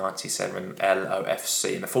 1997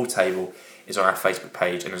 LOFC. And the full table is on our Facebook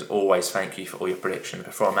page, and as always, thank you for all your predictions.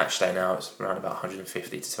 Before a match day now, it's around about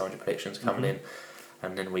 150 to 200 predictions coming in,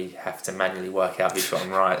 and then we have to manually work out who's got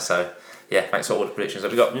them right. So yeah, thanks for all the predictions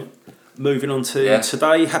that we got. Moving on to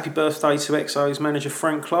today, happy birthday to XO's manager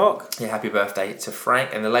Frank Clark. Yeah, happy birthday to Frank.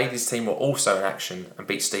 And the ladies' team were also in action and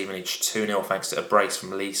beat Stevenage 2-0 thanks to a brace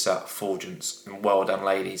from Lisa Fulgence. And well done,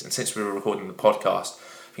 ladies. And since we were recording the podcast,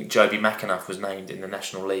 I think Joby McAnuff was named in the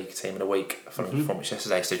National League Team of the Week from performance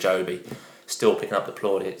yesterday. So Joby still picking up the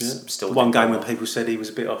plaudits. Still one game when people said he was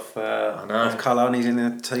a bit off colour and he's in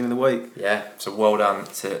the Team of the Week. Yeah, so well done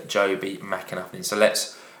to Joby McAnuff. So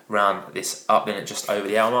let's round this up then at just over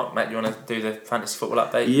the hour mark. Matt, you want to do the fantasy football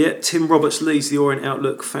update? Yeah, Tim Roberts leads the Orient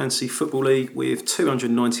Outlook Fantasy Football League with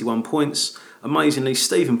 291 points. Amazingly,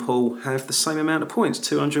 Steve and Paul have the same amount of points,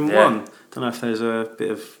 201. Don't know if there's a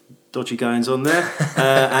bit of dodgy goings on there.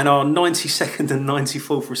 And are 92nd and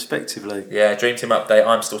 94th respectively. Yeah, Dream Team update.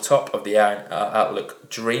 I'm still top of the Outlook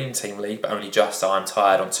Dream Team League, but only just. I'm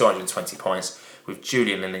tied on 220 points with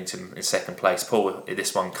Julian Lillington in second place. Paul,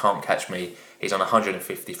 this one can't catch me. He's on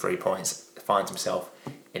 153 points, finds himself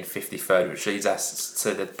in 53rd, which leads us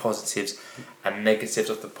to the positives and negatives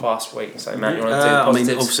of the past week. So, Matt, you want to do the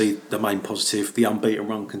positives? Obviously, the main positive, the unbeaten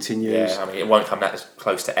run continues. Yeah, it won't come that as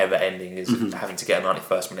close to ever ending as having to get a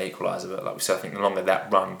 91st minute equaliser. But like we said, I think the longer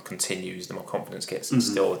that run continues, the more confidence gets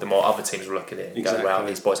instilled, the more other teams will look at it and go, wow,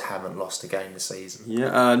 these boys haven't lost a game this season.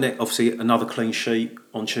 Yeah, obviously, another clean sheet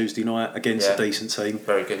on Tuesday night against a decent team.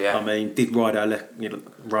 Very good, yeah. Did ride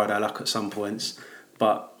our luck at some points.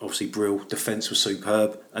 But obviously, Brill defence was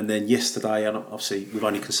superb. And then yesterday, and obviously we've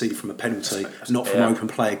only conceded from a penalty, not from open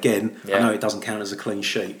play again. Yeah. I know it doesn't count as a clean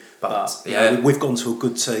sheet, but we've gone to a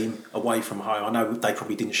good team away from home. I know they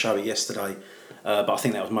probably didn't show it yesterday, but I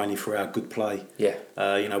think that was mainly for our good play. Yeah.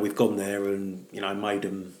 We've gone there and made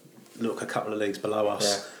them look a couple of leagues below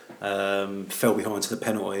us. Yeah. Fell behind to the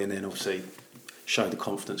penalty, and then obviously showed the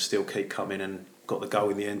confidence, still keep coming and got the goal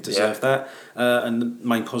in the end. Deserved that. And the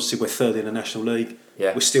main positive, we're third in the National League.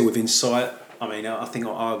 Yeah. We're still within sight. I think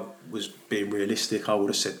I was being realistic. I would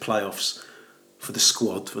have said playoffs for the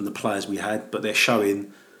squad and the players we had, but they're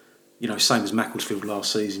showing, same as Macclesfield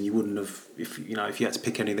last season. You wouldn't have, if you had to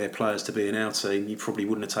pick any of their players to be in our team, you probably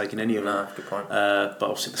wouldn't have taken any of them. No, good point. But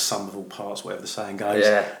obviously the sum of all parts, whatever the saying goes,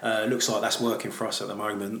 looks like that's working for us at the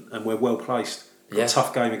moment, and we're well placed. A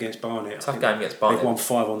tough game against Barnet. They've won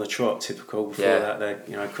 5 on the trot, typical. Before that,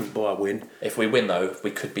 they couldn't buy a win. If we win though,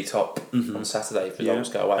 we could be top on Saturday if the goals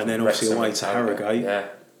go away. And then obviously away to Harrogate. Yeah,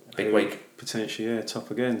 big week. Potentially,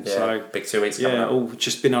 top again. Yeah, so big 2 weeks coming up. All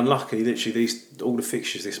just been unlucky. Literally, all the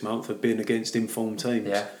fixtures this month have been against informed teams.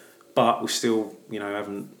 Yeah. But we still,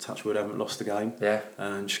 haven't lost a game. Yeah.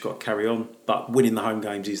 And just got to carry on. But winning the home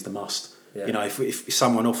games is the must. Yeah. If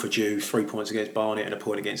someone offered you 3 points against Barnet and a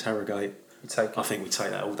point against Harrogate, I think we take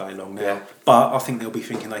that all day long now. Yeah. But I think they'll be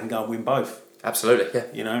thinking they can go and win both. Absolutely,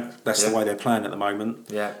 yeah. That's the way they're playing at the moment.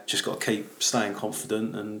 Yeah. Just got to keep staying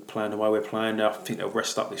confident and playing the way we're playing. I think they'll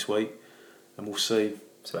rest up this week and we'll see.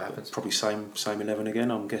 So what happens? Probably same 11 again,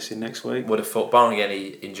 I'm guessing, next week. Would have thought, barring any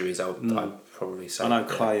injuries, I'd probably say. I know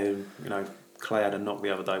Clay, Clay had a knock the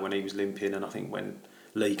other day when he was limping, and I think when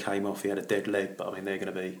Lee came off, he had a dead leg, but they're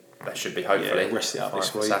going to be... That should be, hopefully. Rest it up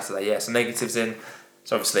this week. Saturday, yeah. So negatives in.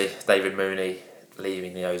 So obviously, David Mooney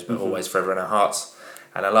leaving the O's, but always forever in our hearts.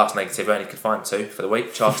 And our last negative, we only could find 2 for the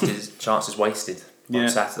week. Chances wasted on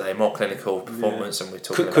Saturday. More clinical performance, and we're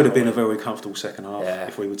talking could have been a very comfortable second half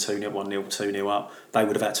if we were 2-0, 1-0, 2-0 up. They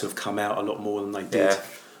would have had to have come out a lot more than they did.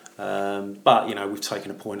 But we've taken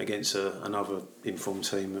a point against another informed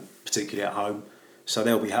team, particularly at home. So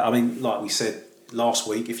they'll be. Like we said last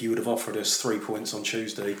week, if you would have offered us 3 points on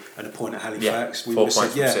Tuesday and a point at Halifax, we would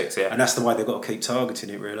have said 6, and that's the way they've got to keep targeting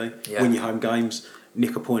it. Really, win your home games,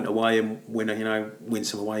 nick a point away, and win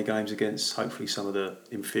some away games against hopefully some of the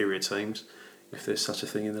inferior teams, if there's such a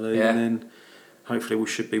thing in the league, and then hopefully we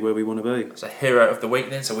should be where we want to be. So hero of the week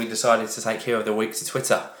then. So we decided to take hero of the week to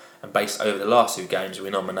Twitter. And based over the last 2 games,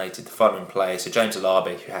 we nominated the following players. So James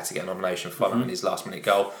Alabi, who had to get a nomination following his last-minute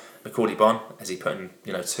goal. Macaulay Bonne, as he put in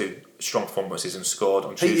 2 strong performances and scored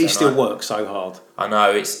on Tuesday He still works so hard. I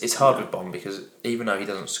know, it's hard with Bonne because even though he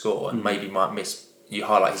doesn't score and maybe might miss, you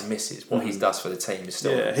highlight his misses, what he does for the team is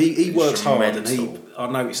still... Yeah, he works hard, and I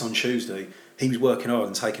noticed on Tuesday, he was working hard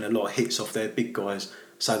and taking a lot of hits off their big guys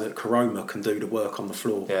so that Karoma can do the work on the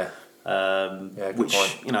floor. Yeah. Which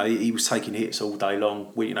he was taking hits all day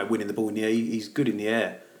long. Winning the ball in the air. He's good in the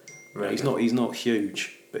air. Really he's not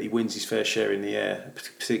huge, but he wins his fair share in the air,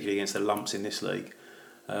 particularly against the lumps in this league.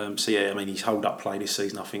 His hold up play this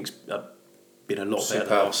season I think's been a lot better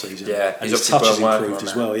than last season. Yeah, and his touch has improved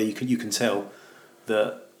as well. Yeah, you can tell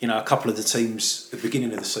that a couple of the teams at the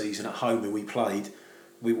beginning of the season at home who we played,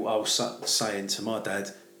 I was saying to my dad,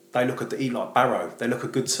 they look like Barrow. They look a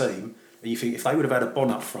good team. And you think if they would have had a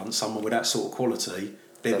Bonne up front, someone with that sort of quality,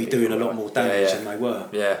 they'd be doing a lot more damage than they were.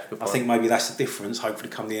 Yeah, good point. I think maybe that's the difference. Hopefully,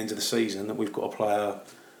 come the end of the season, that we've got a player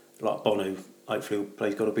like Bonu. Hopefully,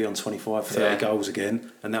 he's got to be on 25, 30 goals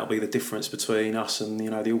again, and that'll be the difference between us and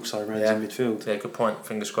the also-rans in midfield. Yeah, good point.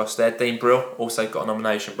 Fingers crossed there. Dean Brill also got a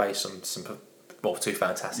nomination based on two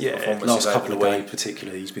fantastic performances. Last couple of games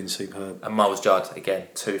particularly, he's been superb. And Miles Judd, again,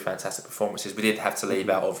 2 fantastic performances. We did have to leave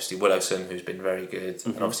out, obviously, Willowson, who's been very good,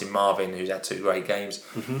 and obviously Marvin, who's had 2 great games.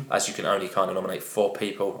 As you can only kind of nominate 4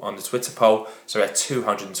 people on the Twitter poll, so we had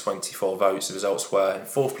 224 votes. The results were in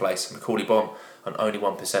 4th place, Macaulay Bonne on only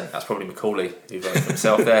 1%. That's probably Macaulay who voted for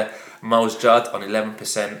himself there. Miles Judd on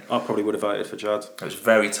 11%. I probably would have voted for Judd. It was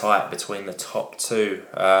very tight between the top 2.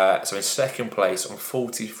 So in 2nd place, on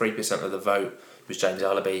 43% of the vote, was James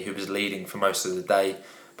Allaby, who was leading for most of the day.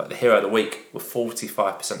 But the hero of the week, with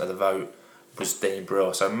 45% of the vote, was Dean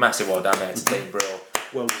Brill. So massive well done there to Dean Brill.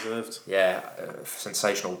 Well deserved. Yeah,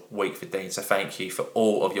 sensational week for Dean. So thank you for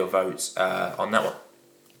all of your votes on that one.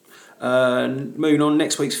 Moving on,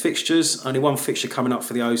 next week's fixtures. Only one fixture coming up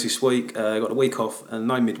for the O's this week. Got a week off and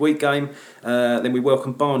no midweek game. Then we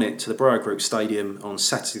welcome Barnet to the Borough Group Stadium on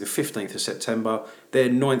Saturday the 15th of September. They're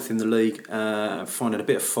 9th in the league, finding a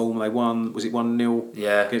bit of form. They won, was it 1-0?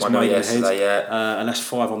 Yeah, against 1-0 yesterday, and that's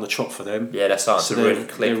 5 on the trot for them. Yeah, they're starting to really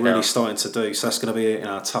click. They're really starting to do. So that's going to be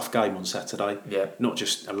a tough game on Saturday. Yeah. Not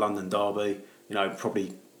just a London derby.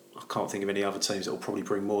 Probably, I can't think of any other teams that will probably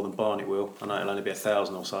bring more than Barnet will. I know it'll only be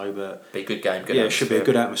 1,000 or so, but be a good game. It should be a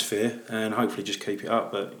good atmosphere, and hopefully just keep it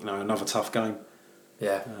up. But another tough game.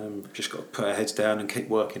 Yeah. Just got to put our heads down and keep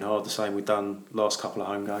working hard, the same we've done last couple of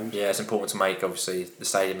home games. Yeah, it's important to make, obviously, the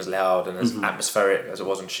stadium as loud and as atmospheric as it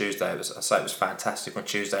was on Tuesday. It was fantastic on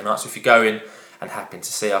Tuesday night. So if you're going and happen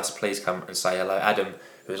to see us, please come and say hello. Adam,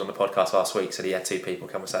 who was on the podcast last week, said he had 2 people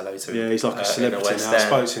come and say hello to him. Yeah, he's like a celebrity now. I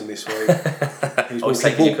spoke to him this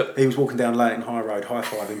week. He was walking down Leyton High Road,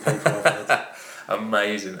 high-fiving people. I've heard.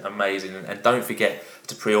 Amazing. And don't forget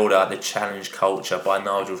to pre-order The Challenge Culture by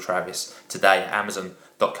Nigel Travis today at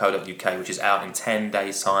amazon.co.uk, which is out in 10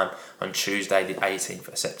 days' time on Tuesday the 18th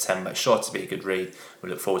of September. It's sure to be a good read. We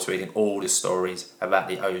look forward to reading all the stories about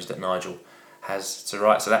the O's that Nigel has to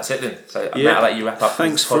write. So that's it then. So Matt, I'll let you wrap up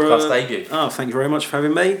this podcast debut. Thank you very much for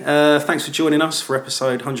having me. Thanks for joining us for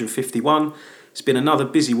episode 151. It's been another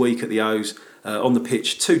busy week at the O's. On the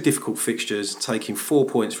pitch, 2 difficult fixtures, taking 4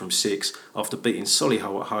 points from 6 after beating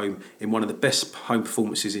Solihull at home in one of the best home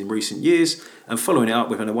performances in recent years, and following it up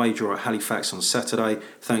with an away draw at Halifax on Saturday,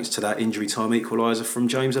 thanks to that injury time equaliser from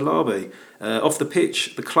James Alabi. Off the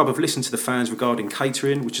pitch, the club have listened to the fans regarding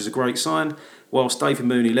catering, which is a great sign, whilst David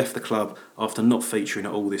Mooney left the club after not featuring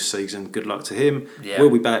at all this season. Good luck to him. Yeah. We'll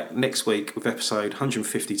be back next week with episode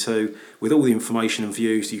 152 with all the information and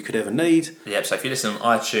views you could ever need. Yep, so if you're listening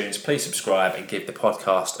on iTunes, please subscribe and give the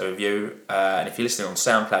podcast a review. And if you're listening on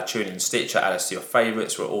SoundCloud, TuneIn, Stitcher, add us to your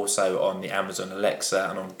favourites. We're also on the Amazon Alexa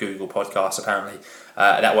and on Google Podcasts, apparently.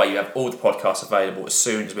 That way you have all the podcasts available as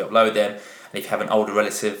soon as we upload them. And if you have an older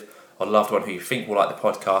relative or loved one who you think will like the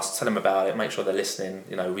podcast, tell them about it, make sure they're listening.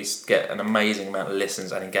 We get an amazing amount of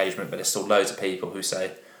listens and engagement, but there's still loads of people who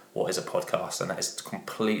say, what is a podcast? And that is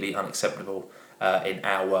completely unacceptable in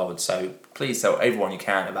our world. So please tell everyone you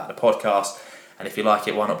can about the podcast. And if you like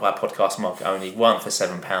it, why not buy a podcast mug? Only 1 for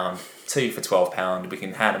 £7, 2 for £12. We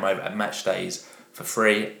can hand them over at match days for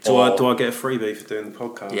free. Do I get a freebie for doing the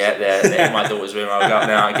podcast? Yeah, they're in my daughter's room. I'll go up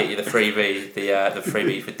now and get you the freebie, the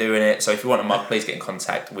freebie for doing it. So if you want a mug, please get in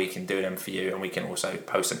contact. We can do them for you, and we can also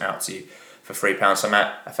post them out to you for £3. So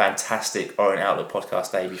Matt, a fantastic Orient Outlook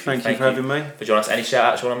podcast debut. Thank you for having me. For joining us. Any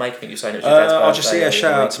shout outs you want to make? I think you're saying it was your dad's birthday. I'll just say a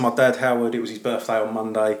shout out to my dad Howard. It was his birthday on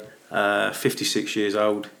Monday. 56 years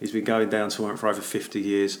old. He's been going down to Orient for over 50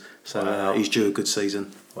 years. So he's due a good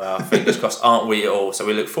season. Well, fingers crossed, aren't we all? So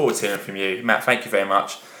we look forward to hearing from you. Matt, thank you very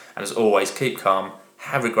much. And as always, keep calm.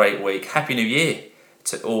 Have a great week. Happy New Year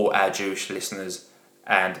to all our Jewish listeners.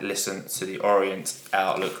 And listen to the Orient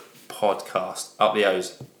Outlook podcast. Up the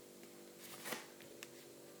O's.